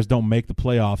if the Bears don't make the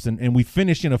playoffs and we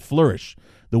finish in a flourish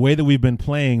the way that we've been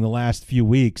playing the last few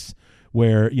weeks,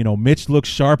 where Mitch looks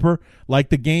sharper, like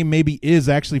the game maybe is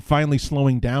actually finally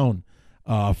slowing down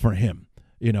for him.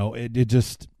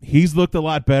 He's looked a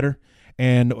lot better,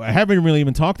 and I haven't really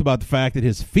even talked about the fact that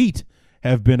his feet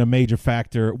have been a major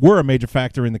factor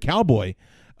in the Cowboy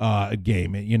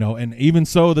game. And even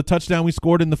so, the touchdown we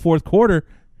scored in the fourth quarter,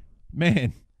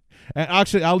 man.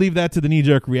 Actually, I'll leave that to the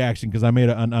knee-jerk reaction because I made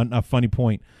a funny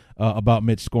point about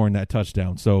Mitch scoring that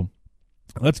touchdown. So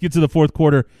let's get to the fourth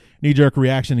quarter knee-jerk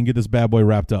reaction and get this bad boy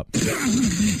wrapped up.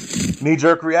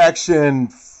 Knee-jerk reaction,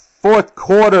 fourth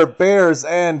quarter, Bears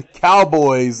and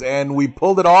Cowboys, and we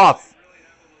pulled it off.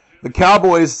 The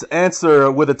Cowboys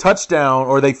answer with a touchdown,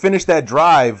 or they finish that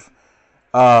drive.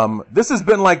 This has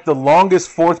been like the longest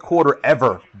fourth quarter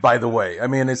ever, by the way.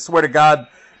 I swear to God,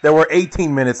 there were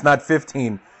 18 minutes, not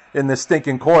 15, in this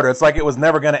stinking quarter. It's like it was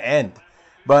never going to end.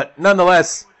 But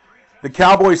nonetheless, the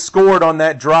Cowboys scored on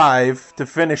that drive to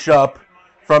finish up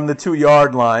from the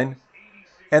 2-yard line,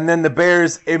 and then the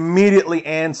Bears immediately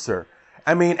answer.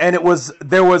 And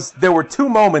there were 2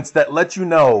 moments that let you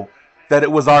know that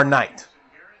it was our night.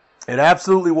 It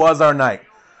absolutely was our night.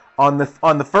 On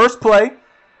the first play,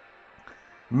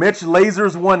 Mitch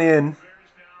lasers one in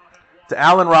to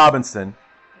Allen Robinson,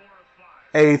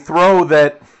 a throw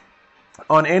that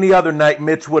on any other night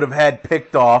Mitch would have had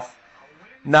picked off.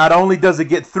 Not only does it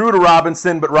get through to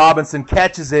Robinson, but Robinson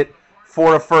catches it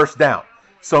for a first down.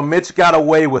 So Mitch got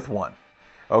away with one.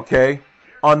 Okay?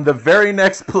 On the very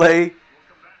next play,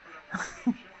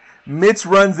 Mitch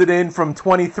runs it in from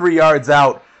 23 yards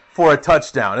out for a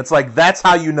touchdown. It's like, that's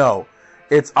how you know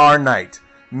it's our night.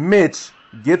 Mitch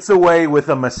gets away with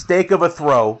a mistake of a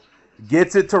throw,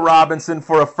 gets it to Robinson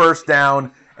for a first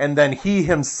down, and then he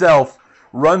himself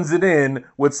runs it in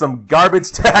with some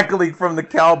garbage tackling from the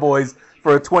Cowboys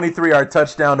for a 23-yard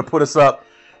touchdown to put us up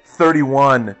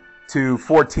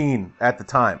 31-14 at the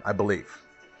time, I believe.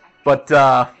 But,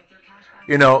 the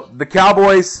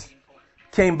Cowboys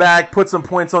came back, put some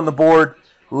points on the board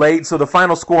late, so the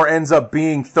final score ends up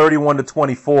being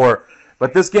 31-24.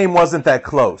 But this game wasn't that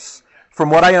close. From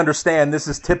what I understand, this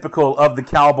is typical of the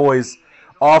Cowboys'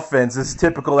 offense. This is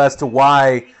typical as to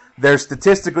why they're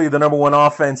statistically the number 1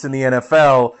 offense in the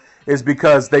NFL, is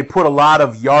because they put a lot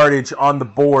of yardage on the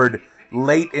board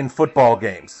late in football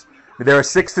games. They're a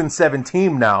 6-7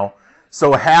 team now,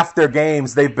 so half their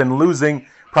games they've been losing,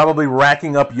 probably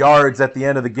racking up yards at the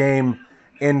end of the game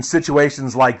in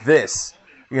situations like this.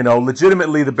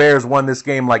 Legitimately the Bears won this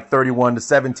game like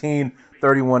 31-17,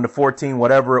 31-14,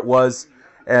 whatever it was,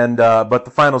 and but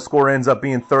the final score ends up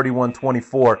being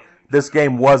 31-24. This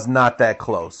game was not that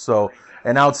close. So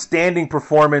an outstanding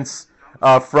performance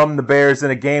from the Bears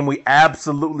in a game we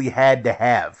absolutely had to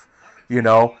have.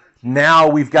 Now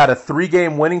we've got a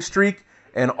 3-game winning streak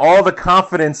and all the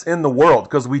confidence in the world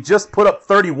because we just put up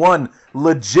 31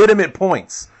 legitimate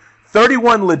points.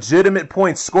 31 legitimate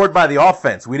points scored by the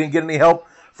offense. We didn't get any help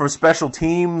for special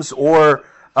teams or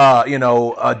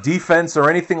defense or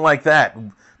anything like that.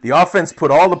 The offense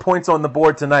put all the points on the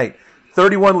board tonight.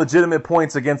 31 legitimate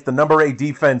points against the number 8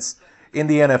 defense in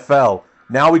the NFL.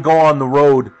 Now we go on the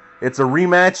road. It's a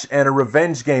rematch and a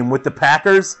revenge game with the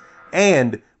Packers,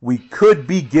 and we could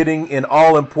be getting an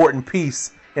all-important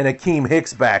piece in Akeem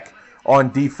Hicks back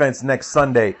on defense next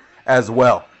Sunday as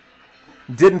well.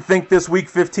 Didn't think this Week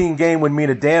 15 game would mean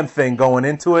a damn thing going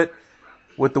into it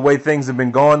with the way things have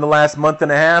been going the last month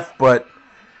and a half, but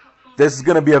this is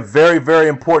going to be a very, very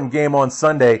important game on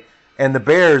Sunday, and the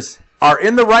Bears are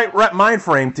in the right mind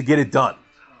frame to get it done.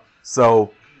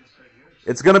 So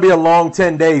it's going to be a long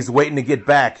 10 days waiting to get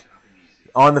back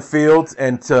on the field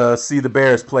and to see the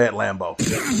Bears play at Lambeau.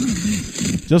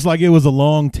 Just like it was a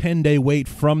long 10-day wait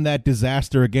from that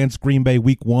disaster against Green Bay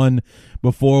Week 1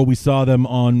 before we saw them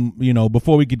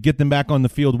before we could get them back on the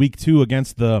field Week 2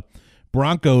 against the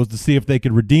Broncos to see if they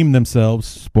could redeem themselves.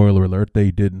 Spoiler alert,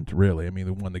 they didn't really. I mean,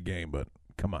 they won the game, but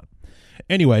come on.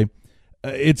 Anyway,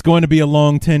 it's going to be a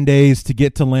long 10 days to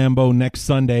get to Lambeau next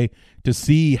Sunday to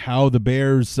see how the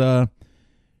Bears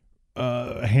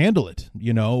handle it.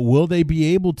 Will they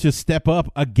be able to step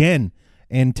up again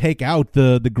and take out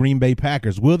the Green Bay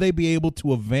Packers? Will they be able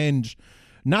to avenge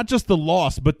not just the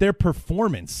loss, but their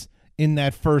performance in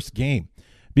that first game?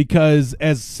 Because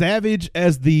as savage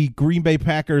as the Green Bay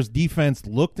Packers defense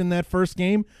looked in that first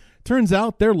game, turns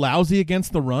out they're lousy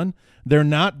against the run. They're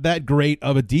not that great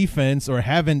of a defense, or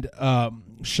haven't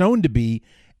shown to be,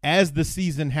 as the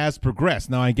season has progressed.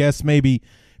 Now, I guess maybe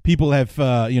people have,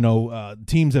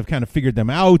 teams have kind of figured them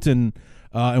out and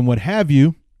what have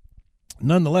you.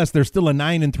 Nonetheless, they're still a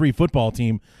 9-3 football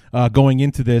team going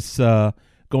into this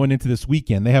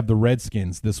weekend. They have the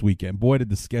Redskins this weekend. Boy, did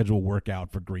the schedule work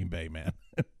out for Green Bay, man.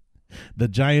 The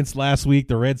Giants last week,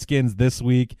 the Redskins this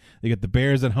week. They get the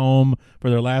Bears at home for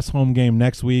their last home game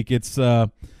next week. It's,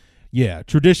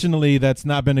 traditionally that's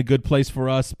not been a good place for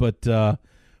us, but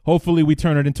hopefully we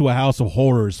turn it into a house of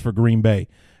horrors for Green Bay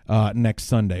next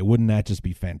Sunday. Wouldn't that just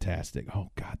be fantastic? Oh,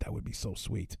 God, that would be so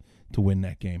sweet to win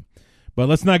that game. But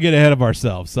let's not get ahead of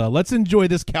ourselves. Let's enjoy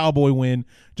this Cowboy win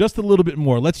just a little bit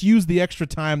more. Let's use the extra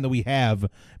time that we have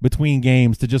between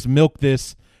games to just milk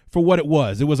this for what it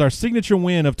was. It was our signature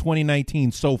win of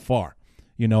 2019 so far.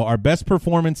 Our best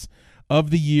performance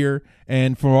of the year.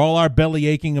 And for all our belly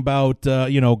aching about,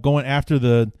 going after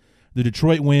the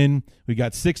Detroit win, we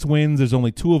got 6 wins. There's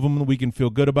only 2 of them that we can feel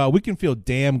good about. We can feel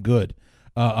damn good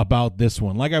about this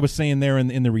one. Like I was saying there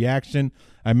in the reaction,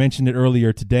 I mentioned it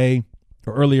earlier today,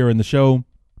 or earlier in the show,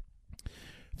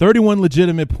 31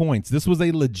 legitimate points. This was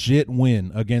a legit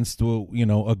win against,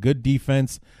 a good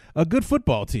defense, a good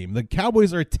football team. The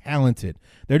Cowboys are talented.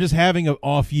 They're just having an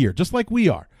off year, just like we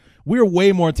are. We're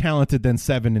way more talented than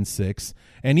 7-6,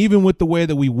 and even with the way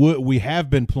that we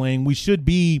have been playing, we should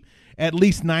be at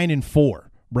least 9-4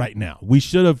 right now. We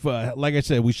should have, like I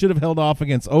said, we should have held off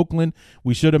against Oakland.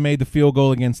 We should have made the field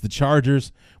goal against the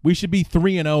Chargers. We should be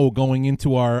 3-0 going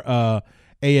into our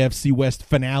AFC West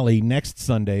finale next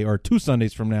Sunday, or 2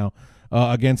 Sundays from now,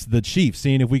 against the Chiefs,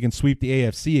 seeing if we can sweep the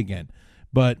AFC again.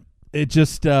 But it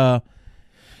just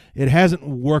it hasn't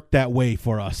worked that way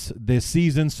for us this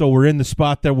season. So we're in the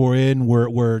spot that we're in.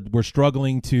 We're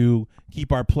struggling to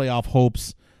keep our playoff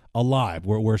hopes alive.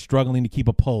 We're struggling to keep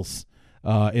a pulse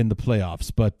in the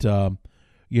playoffs. But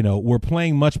we're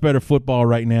playing much better football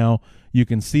right now. You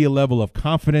can see a level of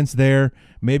confidence there.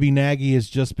 Maybe Nagy has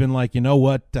just been like, you know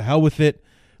what, to hell with it.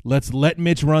 Let's let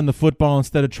Mitch run the football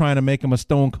instead of trying to make him a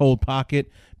stone-cold pocket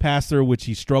passer, which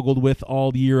he struggled with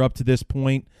all year up to this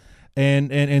point,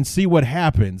 and see what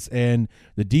happens. And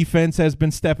the defense has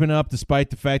been stepping up despite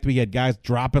the fact we had guys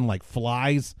dropping like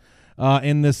flies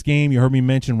in this game. You heard me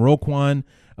mention Roquan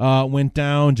went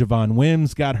down. Javon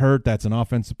Wims got hurt. That's an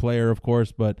offensive player, of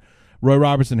course, but Roy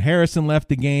Robertson Harrison left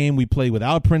the game. We played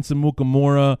without Prince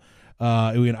Amukamara.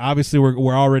 Obviously,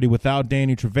 we're already without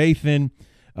Danny Trevathan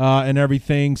and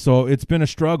everything. So it's been a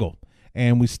struggle,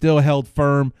 and we still held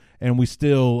firm, and we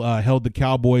still held the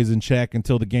Cowboys in check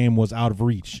until the game was out of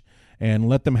reach, and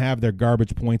let them have their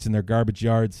garbage points and their garbage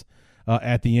yards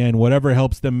at the end. Whatever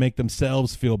helps them make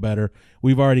themselves feel better.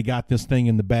 We've already got this thing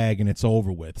in the bag, and it's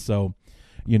over with. So,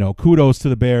 kudos to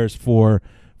the Bears for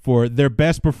their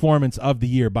best performance of the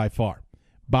year by far.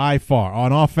 By far.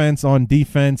 On offense, on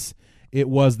defense, it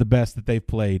was the best that they've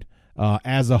played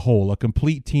as a whole. A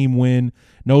complete team win.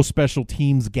 No special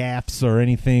teams gaffes or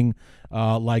anything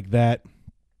like that.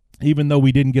 Even though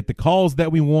we didn't get the calls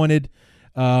that we wanted,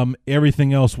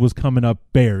 everything else was coming up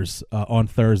Bears on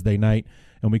Thursday night.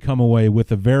 and we come away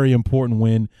with a very important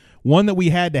win, one that we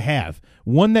had to have,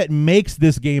 one that makes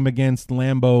this game against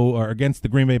Lambeau or against the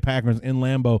Green Bay Packers in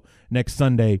Lambeau next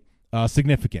Sunday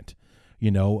significant.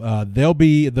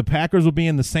 The Packers will be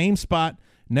in the same spot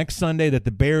next Sunday that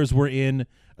the Bears were in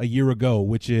a year ago,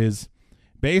 which is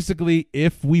basically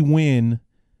if we win,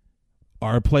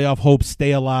 our playoff hopes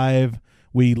stay alive,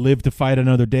 we live to fight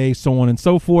another day, so on and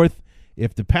so forth.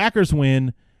 If the Packers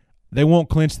win, they won't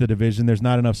clinch the division. There's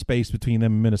not enough space between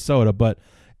them and Minnesota. But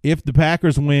if the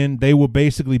Packers win, they will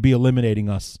basically be eliminating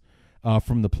us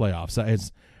from the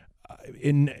playoffs.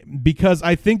 Because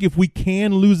I think if we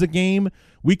can lose a game,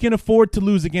 we can afford to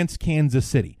lose against Kansas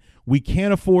City. We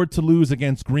can't afford to lose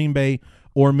against Green Bay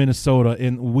or Minnesota,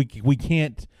 and we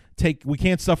can't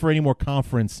suffer any more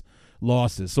conference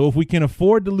losses. So if we can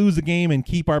afford to lose a game and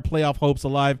keep our playoff hopes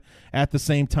alive at the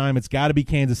same time, it's got to be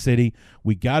Kansas City.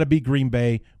 We got to beat Green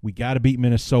Bay. We got to beat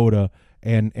Minnesota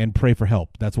and pray for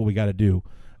help. That's what we got to do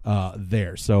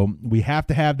there. So we have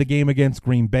to have the game against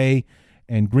Green Bay,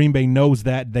 and Green Bay knows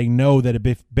that. They know that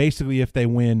if they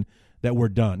win, that we're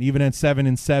done. Even at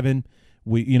 7-7,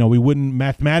 we wouldn't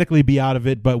mathematically be out of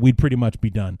it, but we'd pretty much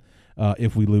be done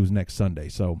if we lose next Sunday.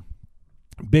 So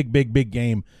big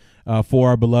game for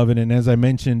our beloved. And as I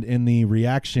mentioned in the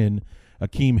reaction,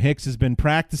 Akeem Hicks has been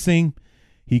practicing.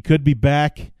 He could be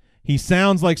back. He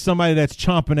sounds like somebody that's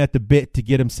chomping at the bit to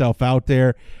get himself out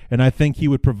there, and I think he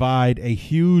would provide a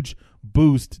huge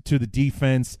boost to the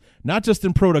defense, not just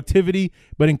in productivity,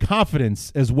 but in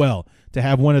confidence as well, to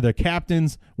have one of their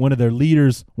captains, one of their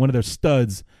leaders, one of their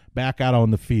studs back out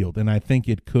on the field. And I think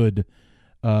it could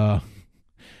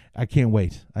I can't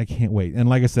wait. And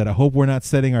like I said, I hope we're not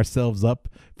setting ourselves up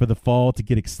for the fall to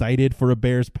get excited for a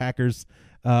Bears-Packers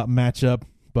matchup,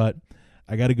 but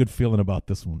I got a good feeling about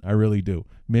this one. I really do.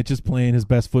 Mitch is playing his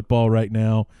best football right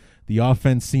now. The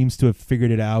offense seems to have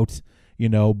figured it out.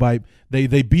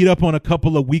 They beat up on a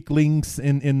couple of weaklings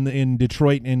in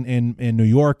Detroit and in New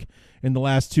York in the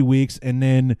last 2 weeks, and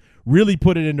then really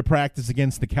put it into practice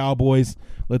against the Cowboys.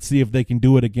 Let's see if they can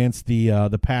do it against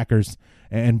the Packers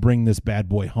and bring this bad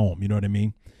boy home. You know what I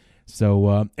mean?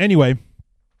 So anyway,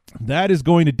 that is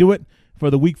going to do it for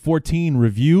the Week 14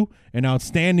 review. An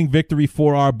outstanding victory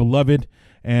for our beloved.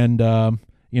 And,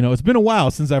 it's been a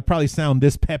while since I've probably sound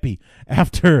this peppy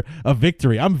after a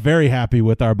victory. I'm very happy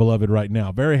with our beloved right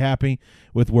now. Very happy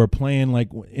with we're playing. Like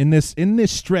in this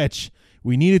stretch,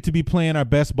 we needed to be playing our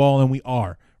best ball, and we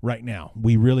are right now.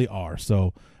 We really are.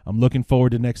 So I'm looking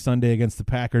forward to next Sunday against the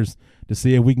Packers to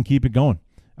see if we can keep it going.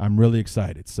 I'm really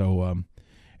excited. So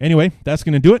anyway, that's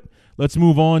going to do it. Let's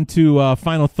move on to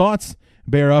final thoughts.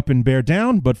 Bear up and bear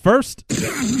down. But first,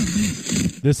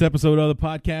 this episode of the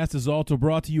podcast is also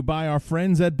brought to you by our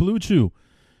friends at Blue Chew.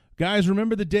 Guys,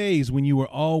 remember the days when you were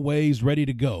always ready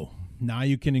to go. Now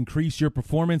you can increase your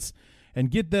performance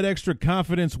and get that extra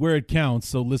confidence where it counts.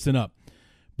 So listen up.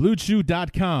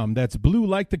 BlueChew.com, that's blue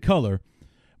like the color,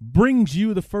 brings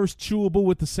you the first chewable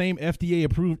with the same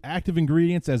FDA-approved active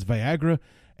ingredients as Viagra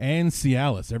and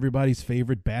Cialis, everybody's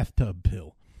favorite bathtub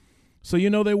pill. So you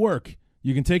know they work.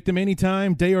 You can take them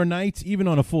anytime, day or night, even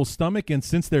on a full stomach, and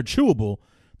since they're chewable,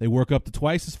 they work up to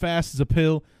twice as fast as a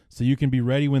pill, so you can be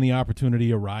ready when the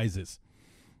opportunity arises.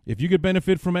 If you could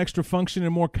benefit from extra function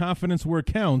and more confidence where it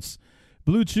counts,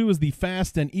 Blue Chew is the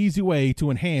fast and easy way to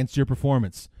enhance your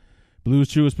performance. Blue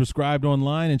Chew is prescribed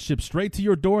online and shipped straight to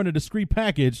your door in a discreet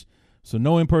package, so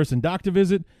no in-person doctor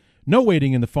visit, no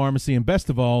waiting in the pharmacy, and best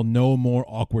of all, no more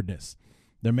awkwardness.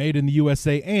 They're made in the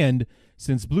USA, and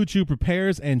since Blue Chew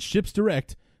prepares and ships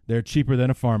direct, they're cheaper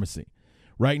than a pharmacy.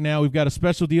 Right now, we've got a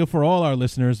special deal for all our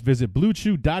listeners. Visit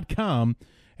BlueChew.com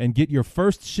and get your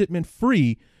first shipment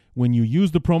free when you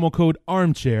use the promo code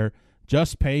ARMCHAIR.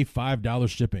 Just pay $5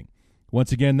 shipping.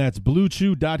 Once again, that's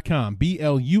BlueChew.com,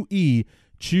 BLUE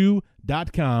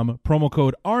Chew.com, promo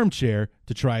code ARMCHAIR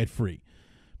to try it free.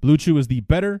 Blue Chew is the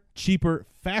better, cheaper,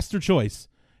 faster choice,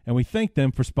 and we thank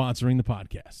them for sponsoring the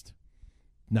podcast.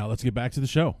 Now let's get back to the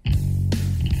show.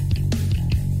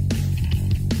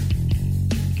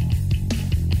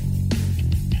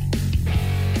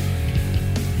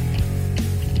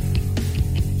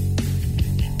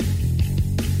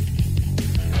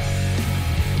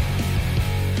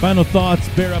 Final thoughts,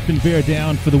 bear up and bear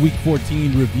down for the Week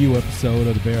 14 review episode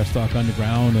of the Bear Stock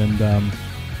Underground. And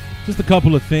just a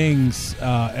couple of things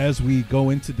as we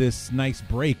go into this nice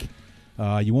break.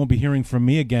 You won't be hearing from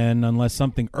me again unless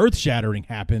something earth-shattering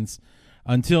happens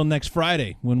until next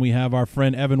Friday when we have our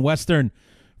friend Evan Western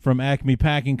from Acme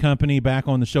Packing Company back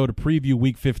on the show to preview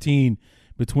Week 15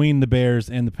 between the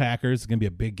Bears and the Packers. It's going to be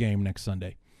a big game next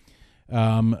Sunday.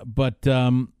 But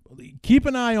keep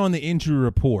an eye on the injury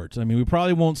report. I mean, we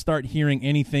probably won't start hearing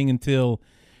anything until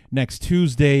next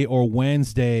Tuesday or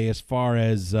Wednesday as far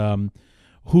as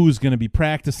who's going to be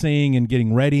practicing and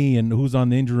getting ready and who's on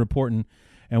the injury report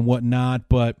and whatnot.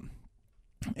 But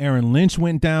Aaron Lynch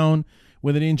went down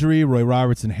with an injury. Roy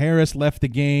Robertson-Harris left the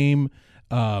game.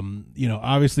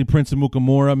 Obviously Prince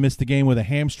Amukamara missed the game with a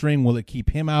hamstring. Will it keep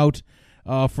him out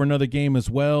for another game as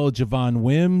well? Javon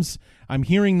Wims, I'm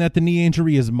hearing that the knee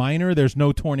injury is minor. There's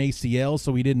no torn ACL,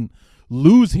 so we didn't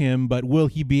lose him, but will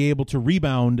he be able to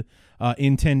rebound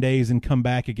in 10 days and come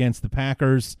back against the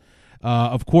Packers?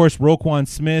 Of course, Roquan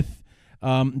Smith,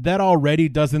 that already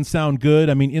doesn't sound good.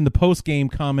 I mean, in the post-game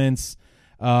comments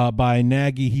by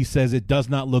Nagy, he says it does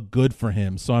not look good for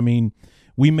him. So, I mean,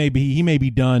 he may be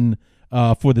done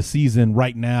for the season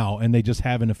right now, and they just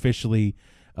haven't officially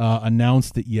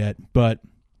announced it yet. But,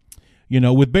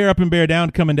 with Bear Up and Bear Down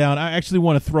coming down, I actually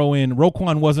want to throw in,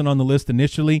 Roquan wasn't on the list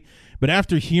initially, but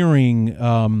after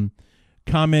hearing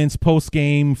comments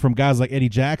post-game from guys like Eddie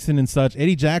Jackson and such,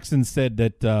 Eddie Jackson said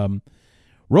that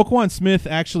Roquan Smith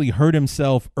actually hurt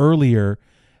himself earlier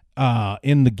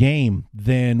in the game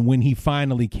than when he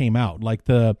finally came out.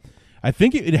 I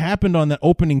think it happened on that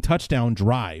opening touchdown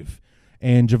drive.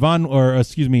 And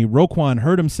Roquan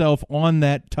hurt himself on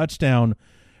that touchdown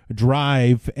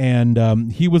drive,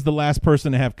 and he was the last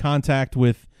person to have contact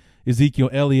with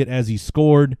Ezekiel Elliott as he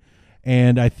scored.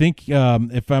 And I think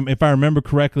if I remember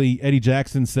correctly, Eddie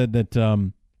Jackson said that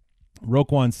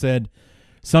Roquan said,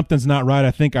 something's not right. I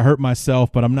think I hurt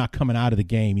myself, but I'm not coming out of the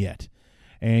game yet.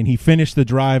 And he finished the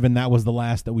drive, and that was the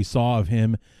last that we saw of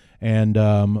him. And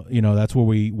that's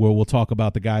where we'll talk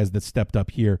about the guys that stepped up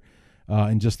here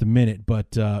in just a minute.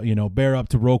 But, bear up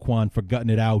to Roquan for gutting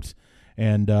it out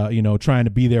and, trying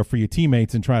to be there for your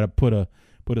teammates and try to put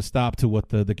a stop to what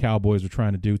the Cowboys were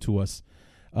trying to do to us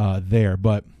there.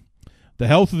 But the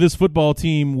health of this football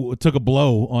team took a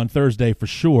blow on Thursday for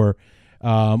sure.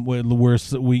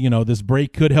 This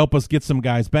break could help us get some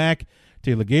guys back.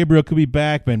 Taylor Gabriel could be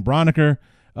back. Ben Broniker,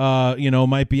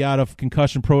 might be out of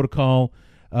concussion protocol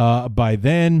by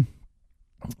then.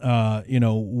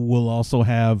 We'll also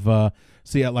have, like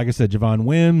I said, Javon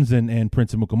Wims and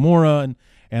Prince Amukamara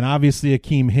and obviously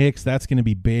Akeem Hicks. That's going to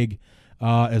be big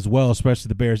as well, especially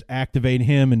the Bears activate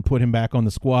him and put him back on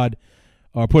the squad,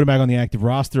 or put him back on the active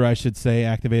roster, I should say,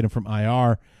 activate him from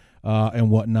IR and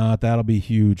whatnot. That'll be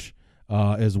huge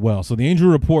as well. So the injury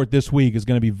report this week is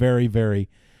going to be very, very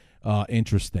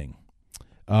interesting.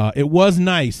 It was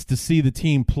nice to see the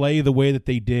team play the way that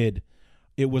they did.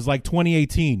 It was like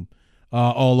 2018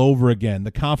 all over again.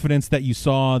 The confidence that you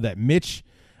saw that Mitch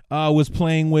was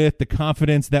playing with, the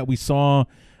confidence that we saw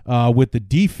with the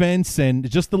defense, and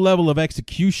just the level of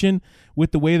execution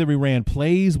with the way that we ran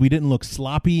plays. We didn't look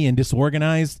sloppy and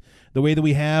disorganized the way that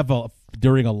we have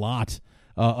during a lot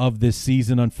of this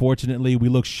season. Unfortunately, we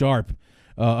look sharp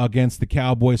against the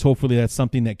Cowboys. Hopefully that's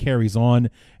something that carries on,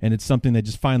 and it's something that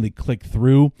just finally clicked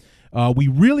through. We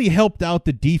really helped out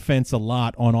the defense a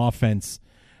lot on offense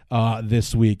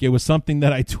this week. It was something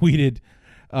that I tweeted,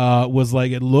 was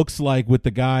like, it looks like with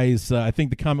the guys, I think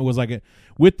the comment was like,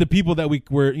 with the people that we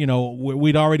were,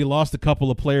 we'd already lost a couple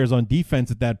of players on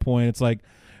defense at that point. It's like,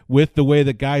 with the way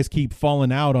that guys keep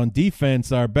falling out on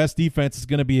defense, our best defense is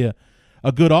going to be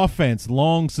a good offense,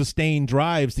 long sustained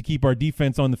drives to keep our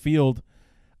defense on the field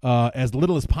as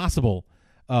little as possible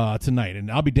tonight. And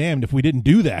I'll be damned if we didn't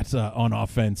do that on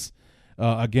offense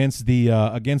against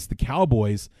the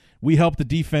Cowboys. We helped the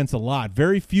defense a lot.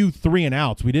 Very few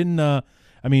 3-and-outs. We didn't.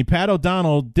 Pat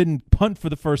O'Donnell didn't punt for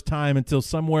the first time until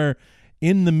somewhere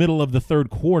in the middle of the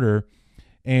third quarter,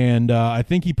 and I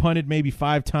think he punted maybe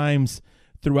 5 times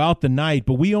throughout the night.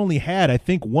 But we only had, I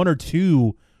think, 1 or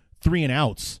 2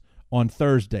 3-and-outs on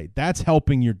Thursday. That's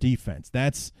helping your defense.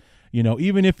 That's,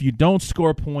 even if you don't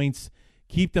score points,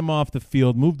 keep them off the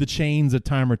field, move the chains a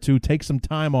time or two, take some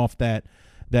time off that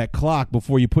clock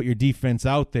before you put your defense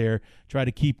out there. Try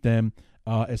to keep them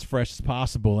as fresh as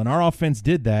possible. And our offense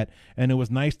did that, and it was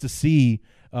nice to see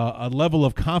a level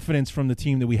of confidence from the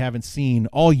team that we haven't seen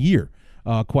all year,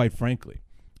 quite frankly.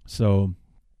 So,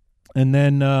 and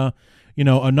then,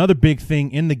 another big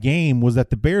thing in the game was that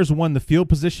the Bears won the field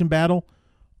position battle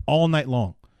all night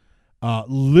long.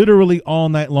 Literally all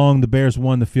night long, the Bears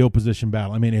won the field position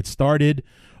battle. I mean, it started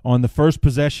on the first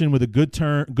possession with a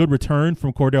good return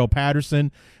from Cordell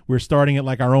Patterson. We're starting at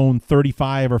like our own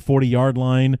 35 or 40-yard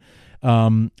line.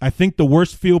 I think the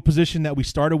worst field position that we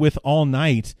started with all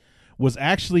night was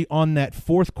actually on that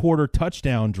fourth quarter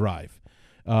touchdown drive.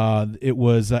 It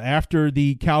was after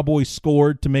the Cowboys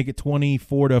scored to make it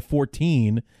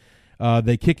 24-14.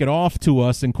 They kick it off to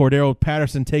us, and Cordell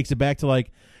Patterson takes it back to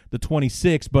like the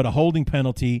 26, but a holding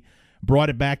penalty brought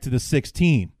it back to the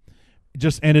 16. It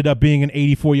just ended up being an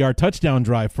 84-yard touchdown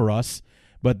drive for us,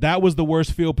 but that was the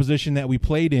worst field position that we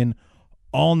played in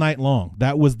all night long.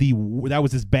 That was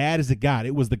as bad as it got.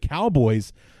 It was the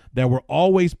Cowboys that were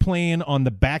always playing on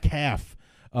the back half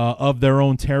of their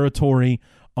own territory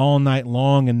all night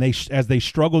long, and as they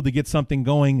struggled to get something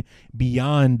going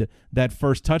beyond that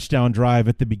first touchdown drive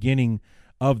at the beginning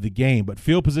of the game. But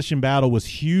field position battle was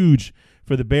huge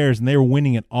for the Bears, and they were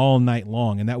winning it all night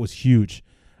long, and that was huge.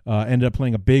 Ended up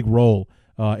playing a big role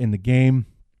in the game.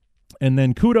 And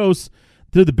then kudos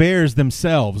to the Bears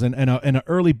themselves, and an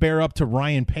early bear up to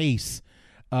Ryan Pace,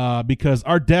 because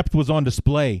our depth was on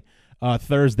display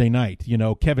Thursday night.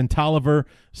 Kevin Tolliver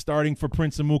starting for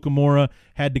Prince Amukamara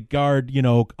had to guard,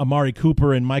 Amari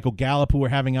Cooper and Michael Gallup, who are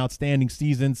having outstanding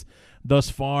seasons thus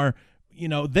far.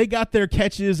 They got their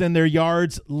catches and their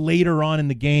yards later on in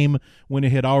the game when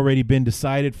it had already been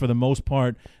decided. For the most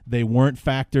part, they weren't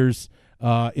factors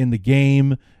in the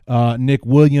game. Nick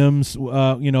Williams,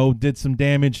 did some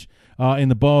damage in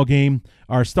the ball game.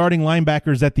 Our starting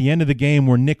linebackers at the end of the game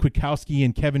were Nick Kwiatkowski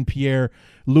and Kevin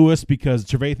Pierre-Louis, because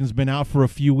Trevathan's been out for a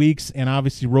few weeks, and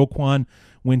obviously Roquan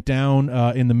went down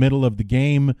in the middle of the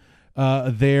game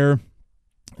there.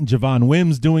 Javon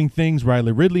Wims doing things.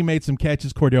 Riley Ridley made some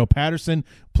catches. Cordell Patterson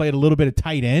played a little bit of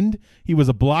tight end. He was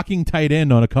a blocking tight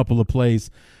end on a couple of plays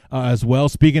as well.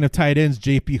 Speaking of tight ends,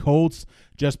 J.P. Holtz,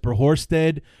 Jesper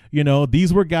Horsted,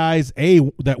 these were guys,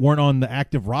 that weren't on the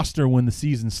active roster when the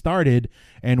season started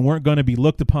and weren't going to be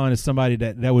looked upon as somebody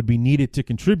that would be needed to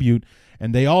contribute,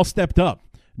 and they all stepped up.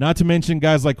 Not to mention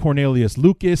guys like Cornelius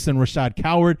Lucas and Rashad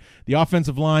Coward. The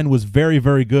offensive line was very,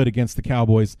 very good against the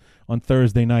Cowboys on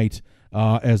Thursday night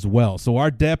as well. So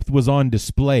our depth was on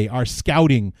display. Our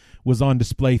scouting was on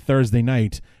display Thursday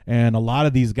night, and a lot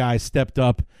of these guys stepped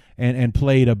up and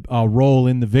played a role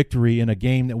in the victory in a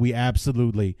game that we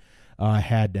absolutely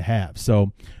had to have.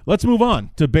 So let's move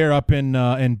on to bear up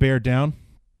and bear down.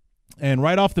 And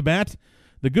right off the bat,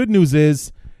 the good news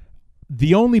is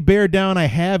the only bear down I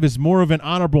have is more of an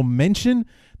honorable mention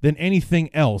than anything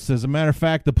else. As a matter of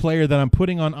fact, the player that I'm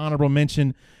putting on honorable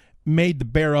mention made the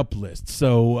bear up list.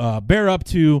 So bear up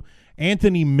to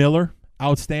Anthony Miller.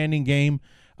 Outstanding game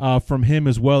from him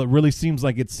as well. It really seems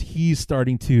like he's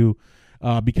starting to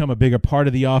become a bigger part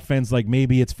of the offense. Like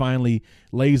maybe it's finally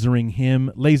lasering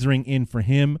in for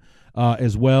him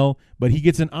as well. But he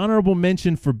gets an honorable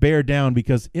mention for bear down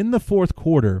because in the fourth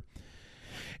quarter,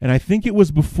 and I think it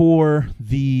was before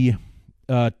the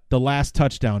last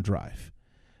touchdown drive,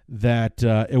 that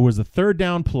it was a third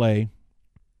down play,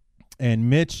 and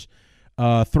Mitch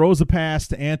throws a pass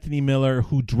to Anthony Miller,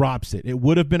 who drops it. It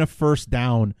would have been a first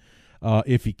down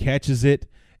if he catches it.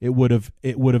 It would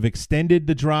have extended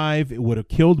the drive. It would have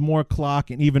killed more clock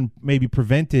and even maybe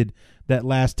prevented that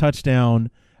last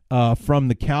touchdown from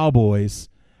the Cowboys,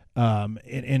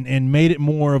 and made it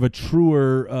more of a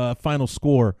truer final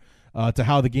score to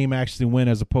how the game actually went,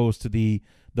 as opposed to the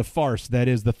farce that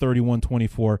is the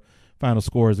 31-24 final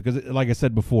scores. Because, like I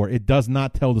said before, it does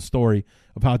not tell the story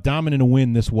of how dominant a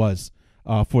win this was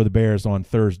for the Bears on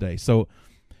Thursday. So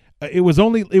it was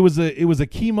a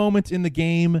key moment in the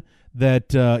game that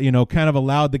kind of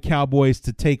allowed the Cowboys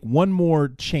to take one more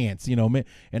chance, an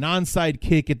onside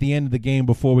kick at the end of the game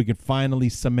before we could finally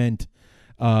cement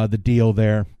the deal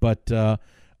there. But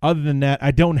other than that,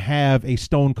 I don't have a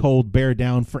stone cold bear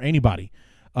down for anybody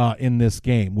in this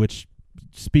game, which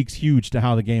speaks huge to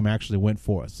how the game actually went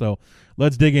for us. So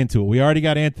let's dig into it. We already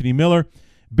got Anthony Miller.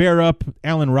 Bear up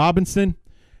Allen Robinson,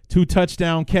 2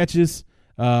 touchdown catches,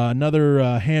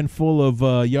 another handful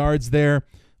of yards there.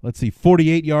 Let's see,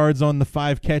 48 yards on the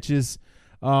 5 catches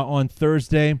on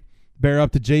Thursday. Bear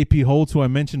up to J.P. Holtz, who I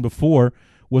mentioned before,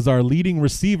 was our leading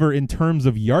receiver in terms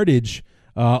of yardage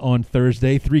on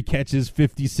Thursday. 3 catches,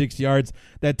 56 yards.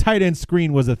 That tight end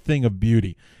screen was a thing of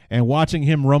beauty. And watching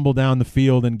him rumble down the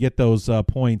field and get those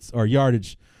points or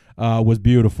yardage was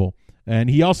beautiful. And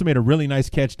he also made a really nice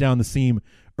catch down the seam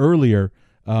earlier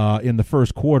in the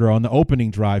first quarter on the opening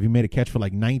drive. He made a catch for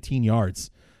like 19 yards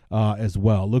as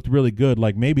well. Looked really good.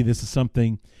 Like maybe this is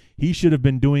something he should have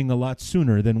been doing a lot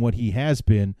sooner than what he has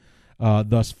been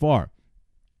thus far.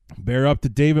 Bear up to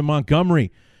David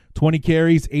Montgomery. 20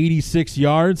 carries, 86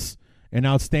 yards. An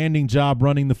outstanding job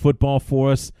running the football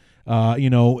for us.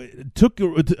 Took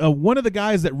one of the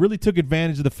guys that really took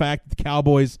advantage of the fact that the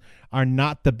Cowboys are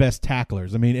not the best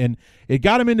tacklers. I mean, and it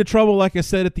got him into trouble, like I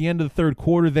said, at the end of the third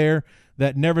quarter there.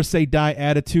 That never say die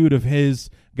attitude of his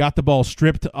got the ball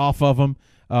stripped off of him.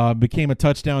 Became a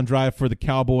touchdown drive for the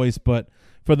Cowboys. But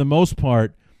for the most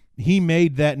part, he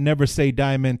made that never say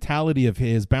die mentality of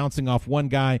his, bouncing off one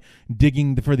guy,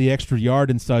 digging for the extra yard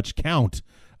and such, count.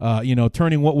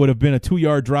 Turning what would have been a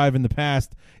 2-yard drive in the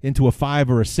past into a 5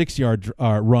 or a 6-yard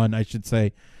run, I should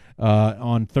say,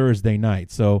 on Thursday night.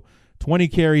 So 20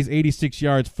 carries, 86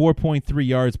 yards, 4.3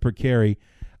 yards per carry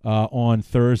on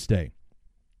Thursday.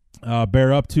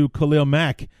 Bear up to Khalil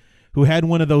Mack, who had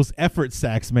one of those effort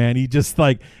sacks, man. He just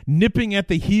like nipping at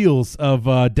the heels of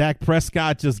Dak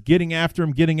Prescott, just getting after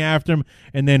him,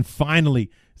 and then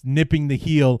finally nipping the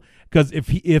heel. Because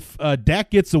if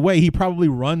Dak gets away, he probably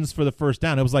runs for the first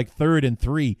down. It was like 3rd and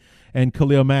 3, and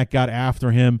Khalil Mack got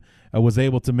after him, was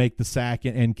able to make the sack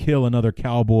and kill another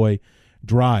Cowboy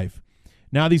drive.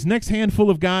 Now, these next handful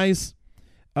of guys,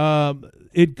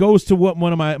 it goes to what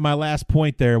one of my last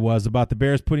point there was about the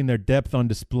Bears putting their depth on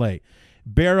display.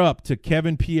 Bear up to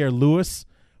Kevin Pierre-Louis,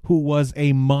 who was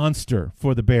a monster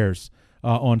for the Bears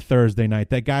on Thursday night.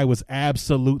 That guy was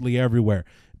absolutely everywhere.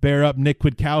 Bear up Nick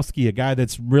Kwiatkowski, a guy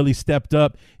that's really stepped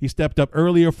up. He stepped up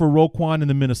earlier for Roquan in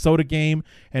the Minnesota game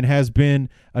and has been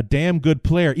a damn good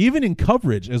player, even in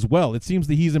coverage as well. It seems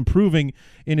that he's improving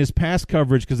in his pass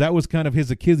coverage because that was kind of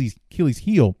his Achilles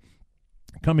heel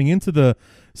coming into the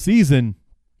season.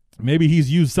 Maybe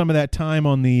he's used some of that time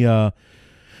on the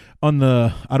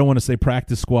I don't want to say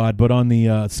practice squad, but on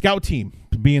the scout team,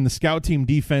 being the scout team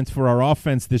defense for our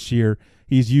offense this year.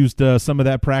 He's used some of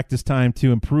that practice time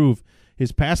to improve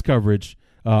his pass coverage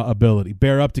ability.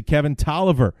 Bear up to Kevin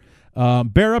Tolliver.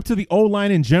 Bear up to the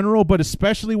O-line in general, but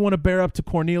especially want to bear up to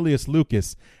Cornelius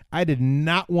Lucas. I did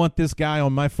not want this guy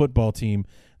on my football team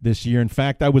this year. In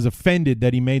fact, I was offended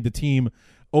that he made the team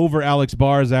over Alex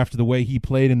Bars after the way he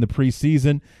played in the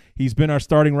preseason. He's been our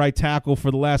starting right tackle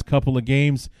for the last couple of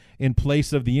games in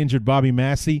place of the injured Bobby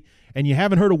Massey, and you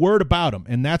haven't heard a word about him,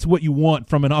 and that's what you want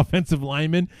from an offensive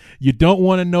lineman. You don't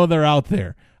want to know they're out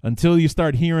there until you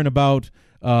start hearing about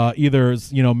either,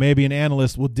 maybe an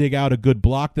analyst will dig out a good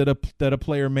block that a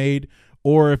player made,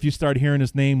 or if you start hearing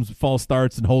his name's false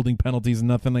starts and holding penalties and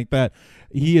nothing like that.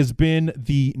 He has been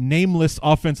the nameless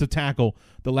offensive tackle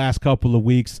the last couple of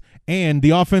weeks, and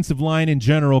the offensive line in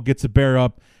general gets a bear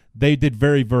up. They did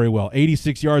very, very well.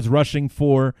 86 yards rushing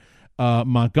for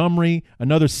Montgomery,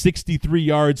 another 63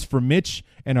 yards for Mitch,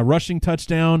 and a rushing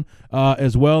touchdown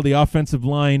as well. The offensive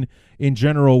line in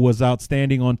general was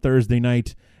outstanding on Thursday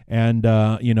night, and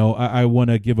I want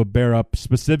to give a bear up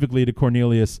specifically to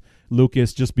Cornelius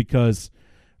Lucas just because,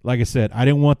 like I said, I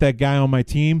didn't want that guy on my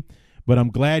team, but I'm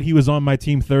glad he was on my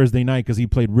team Thursday night because he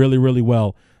played really, really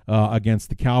well against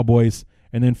the Cowboys.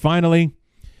 And then finally,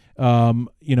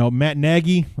 Matt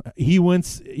Nagy, he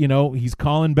wins, he's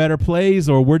calling better plays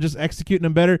or we're just executing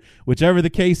them better. Whichever the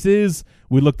case is,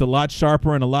 we looked a lot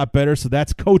sharper and a lot better. So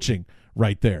that's coaching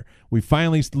right there. We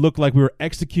finally looked like we were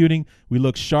executing. We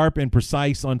looked sharp and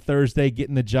precise on Thursday,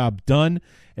 getting the job done.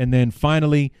 And then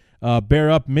finally, bear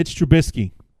up Mitch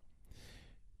Trubisky.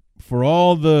 For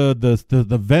all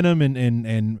the venom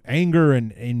and anger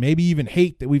and maybe even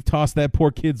hate that we've tossed that poor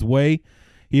kid's way,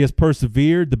 he has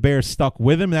persevered. The Bears stuck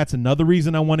with him. That's another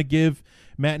reason I want to give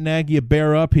Matt Nagy a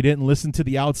bear up. He didn't listen to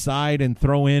the outside and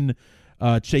throw in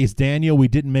Chase Daniel. We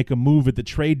didn't make a move at the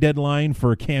trade deadline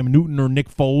for Cam Newton or Nick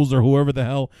Foles or whoever the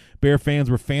hell Bear fans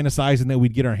were fantasizing that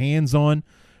we'd get our hands on.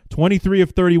 23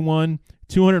 of 31,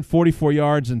 244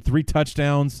 yards and 3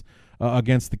 touchdowns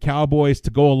against the Cowboys to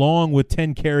go along with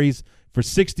 10 carries for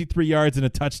 63 yards and a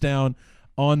touchdown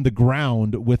on the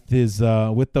ground with his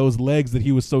with those legs that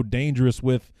he was so dangerous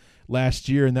with last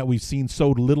year and that we've seen so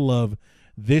little of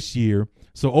this year.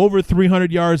 So over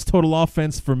 300 yards total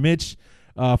offense for Mitch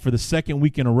for the second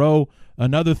week in a row.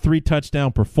 Another 3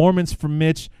 touchdown performance from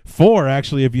Mitch. 4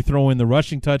 actually if you throw in the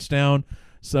rushing touchdown.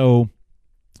 So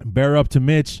bear up to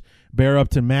Mitch, bear up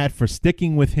to Matt for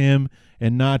sticking with him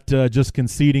and not just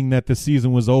conceding that the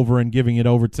season was over and giving it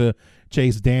over to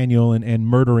Chase Daniel and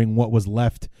murdering what was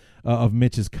left of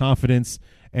Mitch's confidence.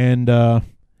 And,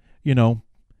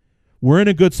 we're in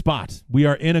a good spot. We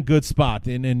are in a good spot.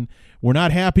 And we're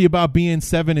not happy about being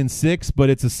 7-6, but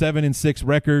it's a 7-6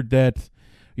 record that,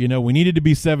 we needed to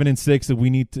be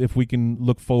 7-6 if we can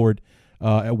look forward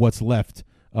at what's left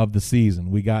of the season.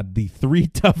 We got the 3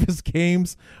 toughest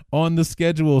games on the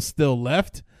schedule still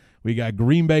left. We got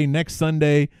Green Bay next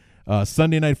Sunday,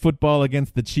 Sunday Night Football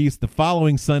against the Chiefs the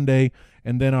following Sunday,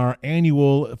 and then our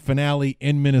annual finale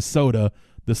in Minnesota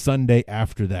the Sunday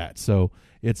after that. So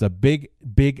it's a big,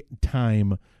 big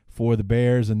time for the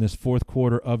Bears, and this fourth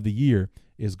quarter of the year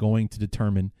is going to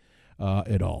determine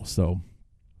it all. So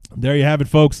there you have it,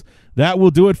 folks. That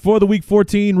will do it for the Week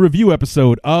 14 review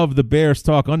episode of the Bears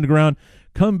Talk Underground.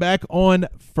 Come back on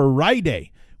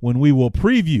Friday when we will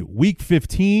preview Week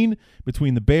 15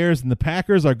 between the Bears and the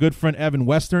Packers. Our good friend Evan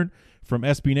Western from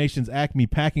SB Nation's Acme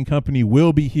Packing Company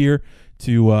will be here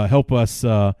to help us,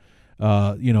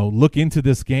 look into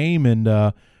this game,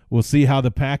 and we'll see how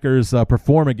the Packers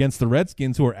perform against the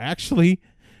Redskins, who are actually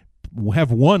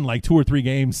have won like 2 or 3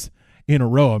 games in a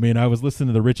row. I mean, I was listening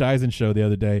to the Rich Eisen show the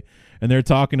other day, and they're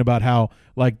talking about how,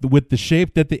 like, with the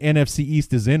shape that the NFC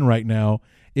East is in right now,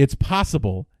 it's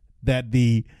possible that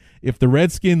if the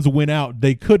Redskins win out,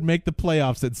 they could make the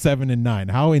playoffs at 7-9.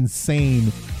 How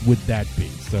insane would that be?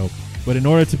 So, but in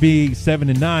order to be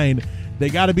 7-9, they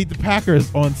got to beat the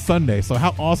Packers on Sunday. So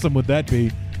how awesome would that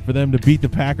be for them to beat the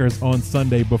Packers on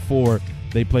Sunday before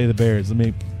they play the Bears? I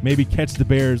mean, maybe catch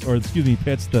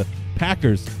the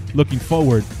Packers looking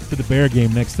forward to the Bear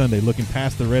game next Sunday, looking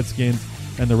past the Redskins,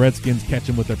 and the Redskins catch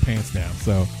them with their pants down.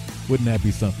 So wouldn't that be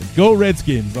something? Go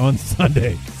Redskins on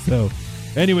Sunday. So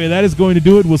anyway, that is going to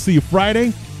do it. We'll see you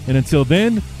Friday. And until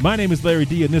then, my name is Larry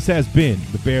D, and this has been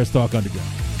the Bears Talk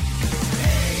Underground.